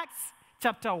of Acts,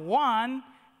 chapter 1,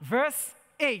 verse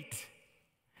 8.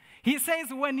 He says,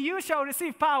 when you shall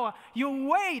receive power, you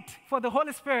wait for the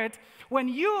Holy Spirit. When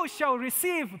you shall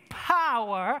receive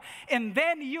power, and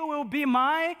then you will be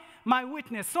my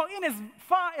witness. So in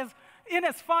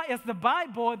as far as the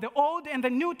Bible, the Old and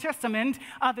the New Testament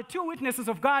are the two witnesses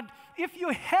of God, if you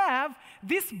have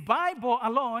this Bible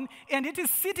alone and it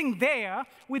is sitting there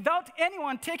without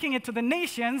anyone taking it to the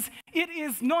nations, it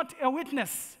is not a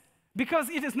witness, because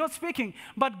it is not speaking.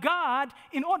 But God,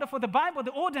 in order for the Bible,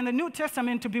 the Old and the New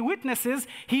Testament to be witnesses,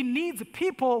 he needs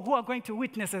people who are going to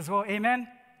witness as well. Amen?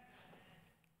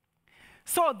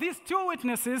 So these two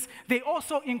witnesses, they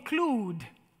also include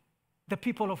the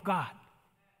people of God.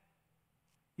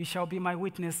 You shall be my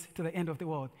witness to the end of the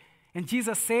world. And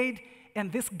Jesus said,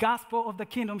 and this gospel of the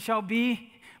kingdom shall be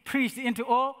preached into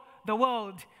all the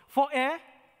world for a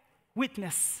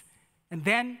witness. And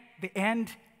then the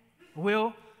end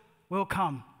will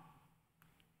come.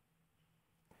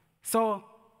 So,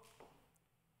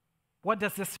 what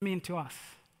does this mean to us?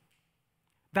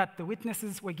 That the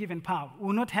witnesses were given power. We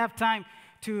will not have time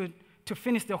to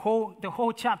finish the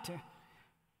whole chapter.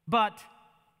 But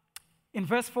in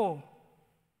verse 4,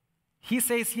 he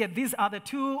says here, these are the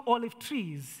two olive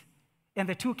trees and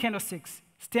the two candlesticks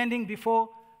standing before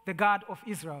the God of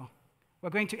Israel. We're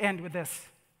going to end with this.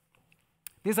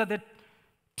 These are the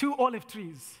two olive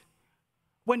trees.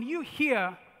 When you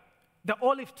hear the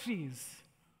olive trees,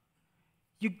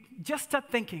 you just start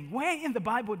thinking, where in the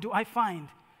Bible do I find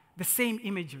the same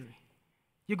imagery?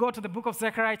 You go to the book of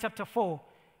Zechariah chapter 4,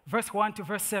 verse 1 to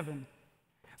verse 7.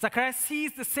 Zechariah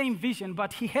sees the same vision,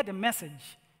 but he had a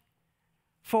message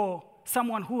for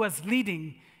someone who was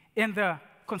leading in the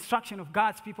construction of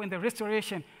God's people, in the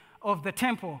restoration of the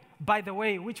temple, by the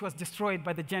way, which was destroyed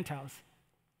by the Gentiles.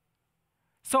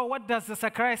 So what does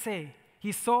Zechariah say?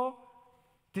 He saw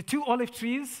the two olive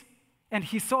trees, and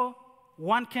he saw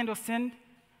one candlestick.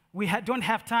 We don't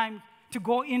have time to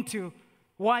go into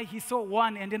why he saw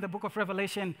one, and in the book of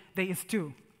Revelation, there is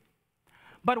two.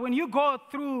 But when you go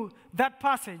through that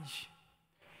passage,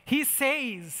 he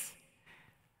says,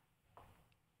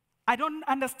 I don't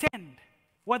understand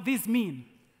what these mean.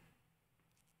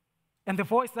 And the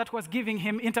voice that was giving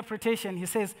him interpretation, he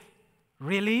says,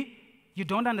 really? You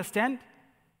don't understand?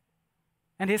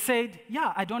 And he said,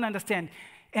 yeah, I don't understand.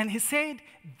 And he said,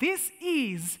 this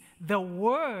is the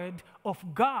word of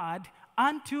God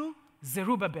unto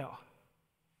Zerubbabel,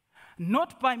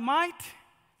 not by might,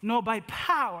 nor by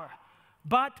power,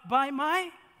 but by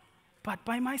my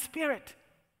spirit.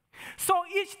 So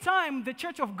each time the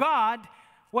church of God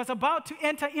was about to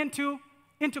enter into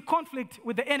conflict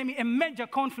with the enemy, a major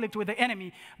conflict with the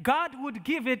enemy, God would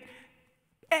give it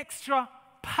extra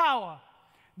power,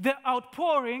 the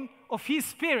outpouring of his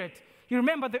spirit. You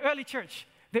remember the early church.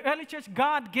 The early church,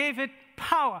 God gave it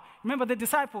power. Remember the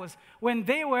disciples, when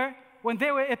they were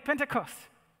at Pentecost.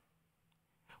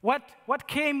 What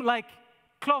came like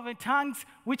cloven tongues,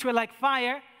 which were like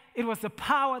fire, it was the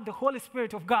power, the Holy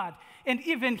Spirit of God. And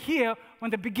even here,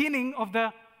 when the beginning of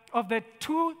the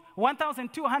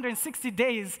 1,260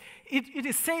 days, it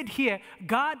is said here,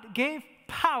 God gave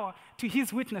power to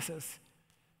his witnesses.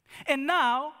 And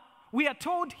now, we are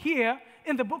told here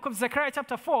in the book of Zechariah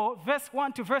chapter 4, verse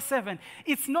 1 to verse 7,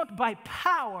 it's not by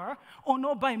power or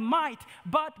not by might,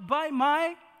 but by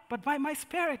my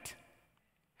spirit.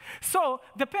 So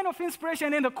the pen of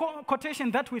inspiration in the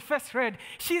quotation that we first read,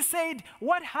 she said,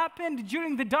 what happened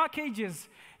during the Dark Ages?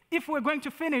 If we're going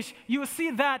to finish, you will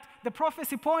see that the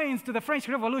prophecy points to the French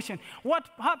Revolution. What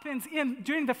happens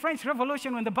during the French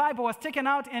Revolution when the Bible was taken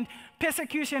out and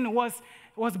persecution was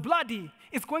bloody,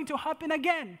 it's going to happen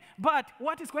again. But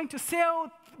what is going to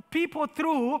sail people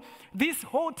through this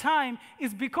whole time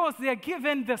is because they are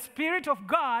given the Spirit of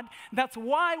God. That's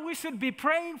why we should be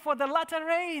praying for the latter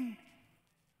rain.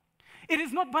 It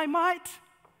is not by might,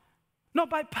 not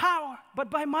by power, but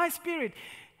by my Spirit.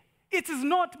 It is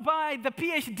not by the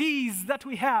PhDs that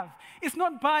we have. It's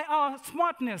not by our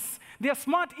smartness. There are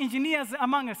smart engineers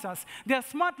among us. There are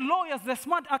smart lawyers, there are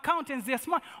smart accountants, there are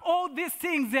smart. All these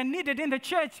things are needed in the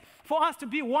church for us to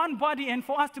be one body and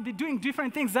for us to be doing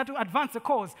different things that will advance the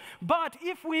cause. But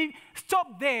if we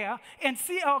stop there and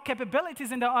see our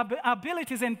capabilities and our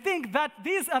abilities and think that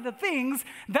these are the things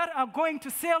that are going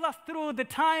to sail us through the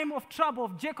time of trouble,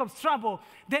 of Jacob's trouble,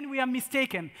 then we are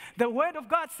mistaken. The Word of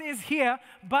God says here,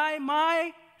 by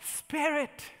my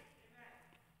Spirit.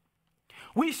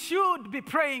 We should be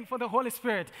praying for the Holy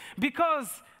Spirit because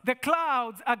the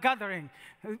clouds are gathering.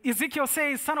 Ezekiel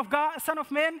says, Son of God, Son of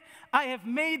man, I have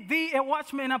made thee a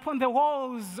watchman upon the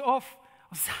walls of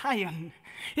Zion.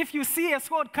 If you see a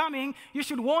sword coming, you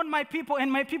should warn my people,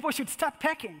 and my people should start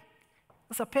packing.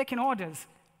 Those are packing orders.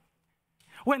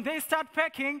 When they start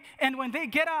packing and when they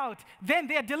get out, then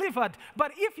they are delivered.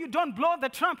 But if you don't blow the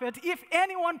trumpet, if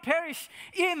anyone perish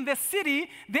in the city,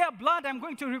 their blood I'm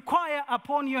going to require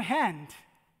upon your hand.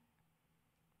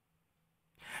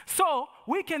 So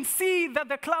we can see that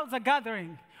the clouds are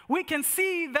gathering. We can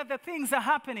see that the things are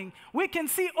happening. We can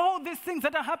see all these things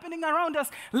that are happening around us.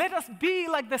 Let us be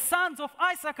like the sons of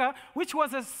Issachar, which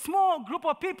was a small group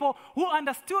of people who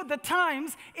understood the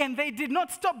times, and they did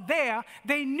not stop there.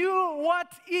 They knew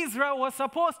what Israel was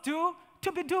supposed to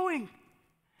be doing.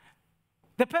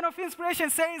 The pen of inspiration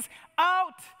says,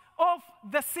 out of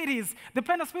the cities. The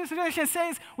pen of inspiration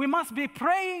says we must be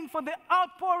praying for the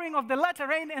outpouring of the latter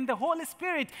rain and the Holy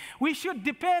Spirit. We should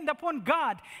depend upon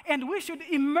God, and we should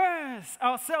immerse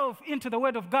ourselves into the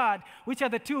Word of God, which are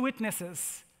the two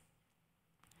witnesses.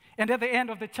 And at the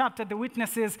end of the chapter, the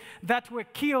witnesses that were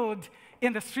killed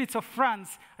in the streets of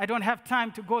France, I don't have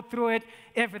time to go through it,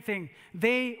 everything.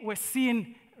 They were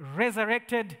seen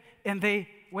resurrected, and they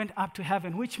went up to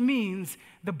heaven, which means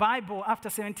the Bible, after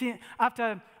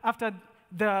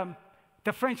the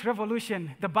French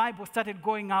Revolution, the Bible started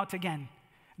going out again.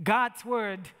 God's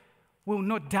word will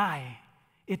not die.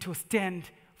 It will stand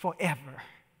forever.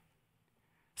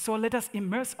 So let us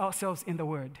immerse ourselves in the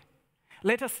word.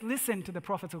 Let us listen to the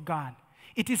prophets of God.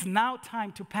 It is now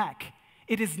time to pack.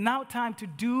 It is now time to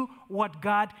do what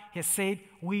God has said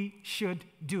we should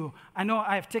do. I know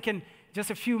I have taken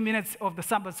just a few minutes of the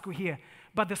Sabbath school here,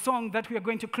 but the song that we are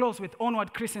going to close with,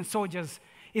 Onward Christian Soldiers,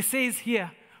 it says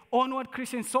here, onward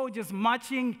Christian soldiers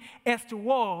marching as to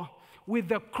war with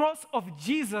the cross of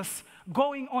Jesus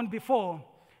going on before.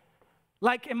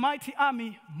 Like a mighty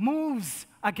army moves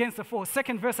against the foe.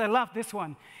 Second verse, I love this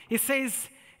one. It says,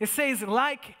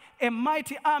 like a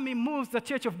mighty army moves the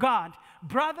church of God.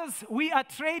 Brothers, we are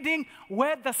trading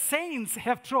where the saints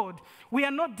have trod. We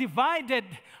are not divided,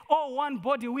 all one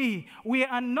body we. We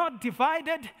are not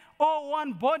divided, all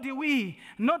one body we.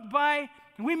 Not by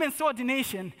women's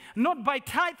ordination, not by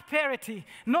tithe parity,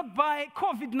 not by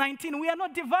COVID-19. We are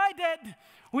not divided.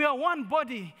 We are one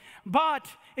body. But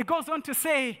it goes on to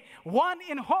say, one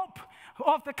in hope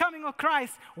of the coming of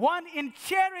Christ, one in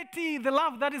charity, the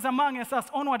love that is among us,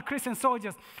 onward Christian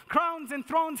soldiers. Crowns and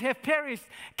thrones have perished,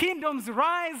 kingdoms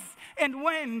rise and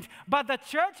wane, but the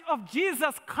church of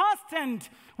Jesus constant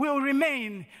will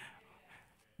remain.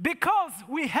 Because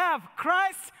we have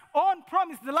Christ's own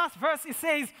promise. The last verse, it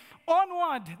says,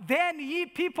 onward then ye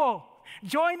people,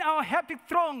 join our happy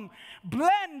throng,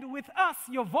 blend with us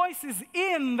your voices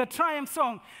in the triumph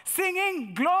song,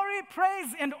 singing glory,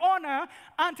 praise, and honor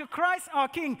unto Christ our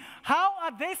King. How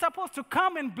are they supposed to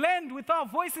come and blend with our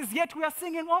voices, yet we are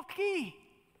singing off key?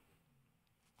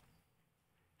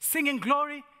 Singing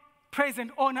glory, praise,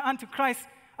 and honor unto Christ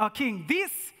our King.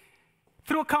 This,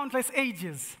 through countless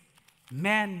ages,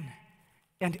 men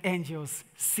and angels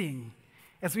sing.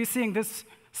 As we sing this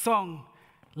song,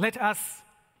 let us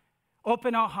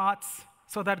open our hearts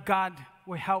so that God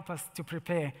will help us to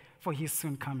prepare for his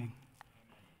soon coming.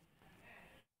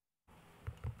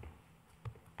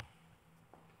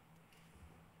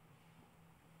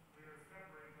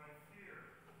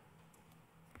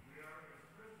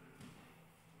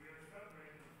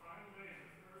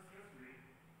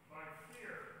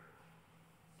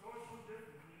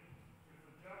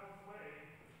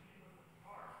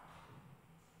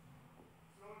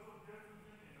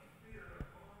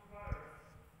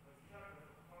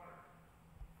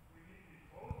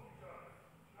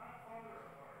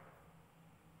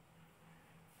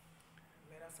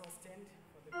 Stand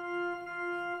for the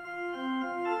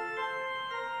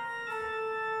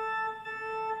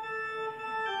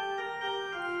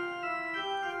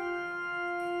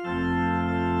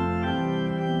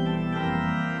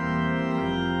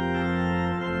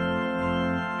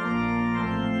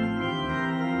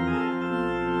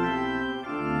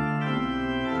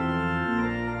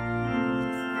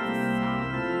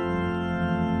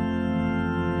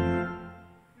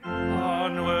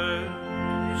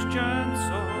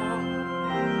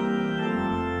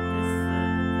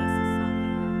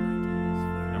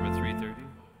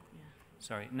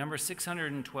Number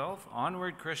 612,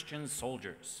 Onward Christian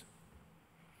Soldiers.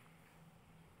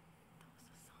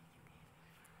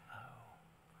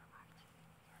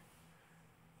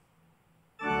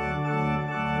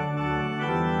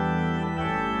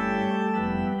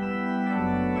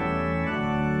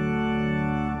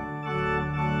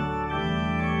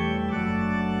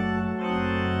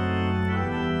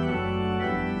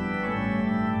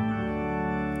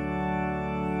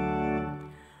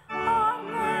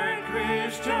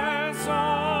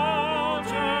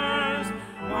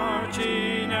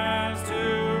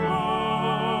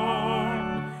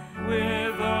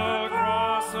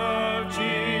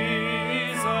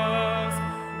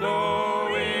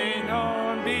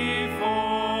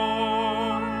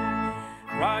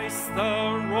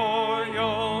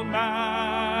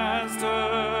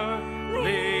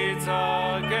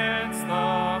 against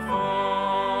the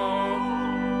foe.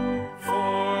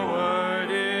 Forward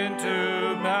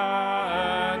into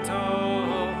battle,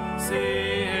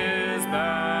 see his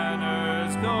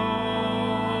banners go.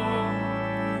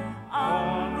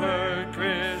 Onward,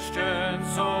 Christian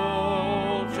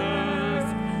soldiers,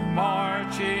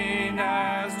 marching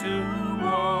as to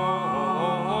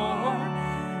war,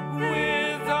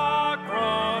 with the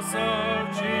cross of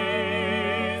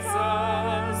Jesus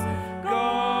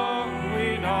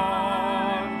going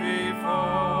on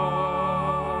before.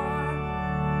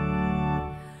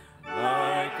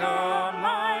 Like a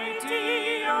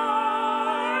mighty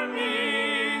army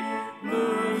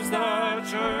moves the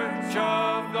Church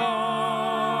of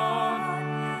God.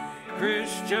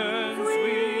 Christians,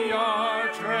 we are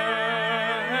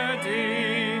treading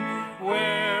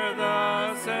where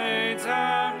the saints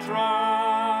have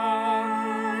trod.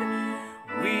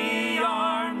 We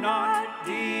are not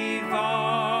divided,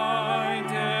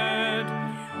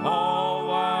 all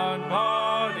one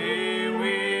body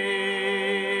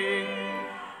we,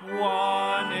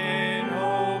 one in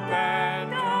hope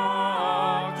and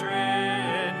doctrine,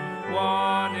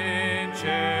 one in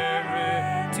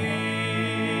charity.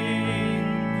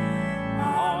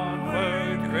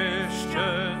 Onward,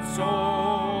 Christian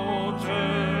soldiers,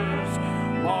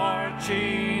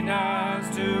 marching as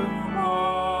to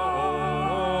war,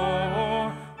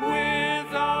 with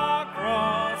the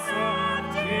cross of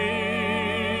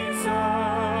Jesus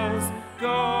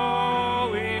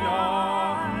going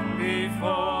on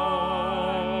before.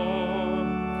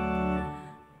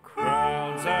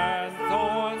 Crowns and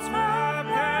thorns have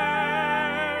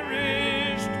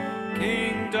perished,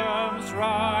 kingdoms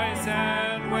rise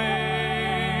and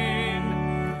wane,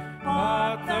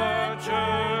 but the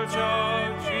Church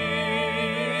of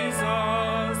Jesus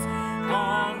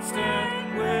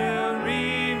constant will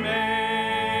remain.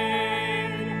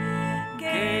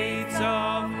 Gates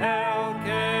of hell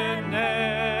can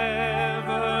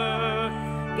never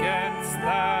against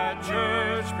that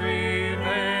Church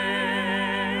prevail.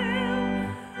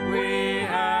 We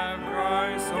have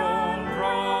Christ's own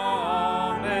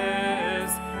promise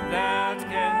that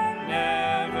can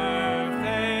never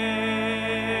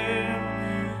fail.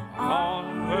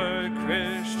 Onward,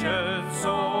 Christian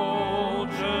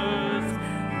soldiers,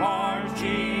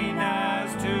 marching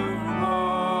as to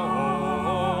war,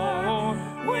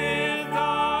 with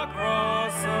the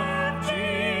cross of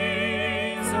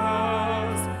Jesus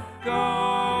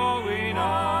going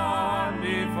on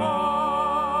before.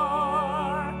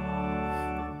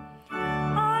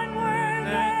 Onward,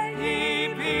 let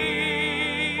ye people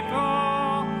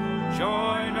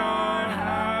join our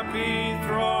happy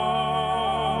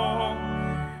throng.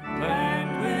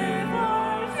 Blend with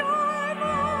us your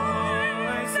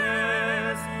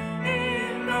voices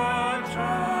in the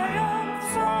triumph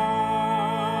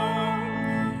song.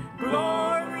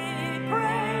 Glory,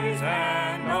 praise,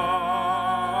 and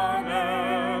honor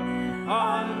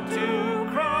unto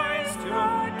Christ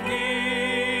your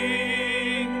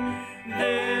King.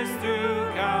 This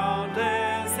through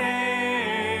countless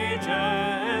ages,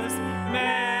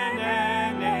 men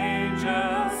and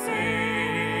angels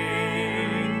sing.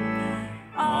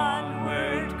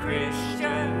 Onward,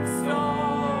 Christian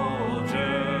soldiers,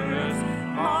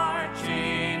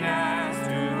 marching as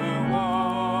to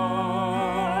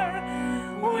war,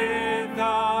 with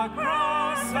the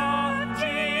cross of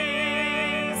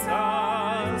Jesus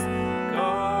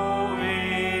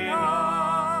going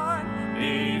on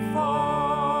before.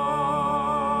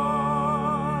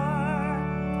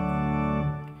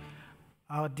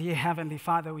 Our dear Heavenly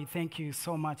Father, we thank you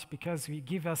so much because you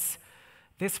give us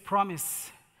this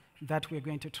promise that we're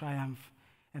going to triumph.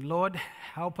 And Lord,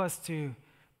 help us to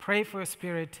pray for your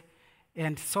Spirit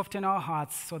and soften our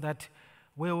hearts so that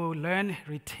we will learn,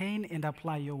 retain, and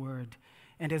apply your word.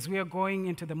 And as we are going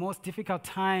into the most difficult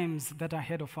times that are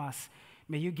ahead of us,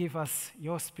 may you give us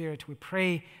your Spirit. We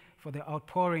pray for the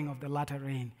outpouring of the latter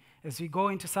rain. As we go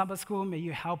into Sabbath school, may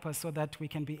you help us so that we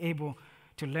can be able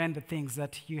to learn the things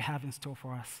that you have in store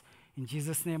for us. In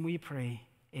Jesus' name we pray.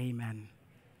 Amen.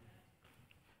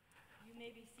 You may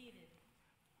be seated.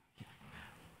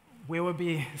 We will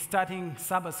be starting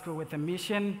Sabbath school with a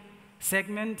mission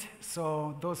segment.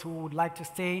 So those who would like to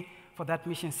stay for that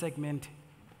mission segment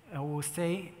will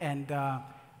stay. And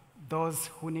those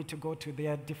who need to go to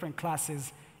their different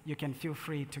classes, you can feel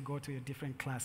free to go to your different classes.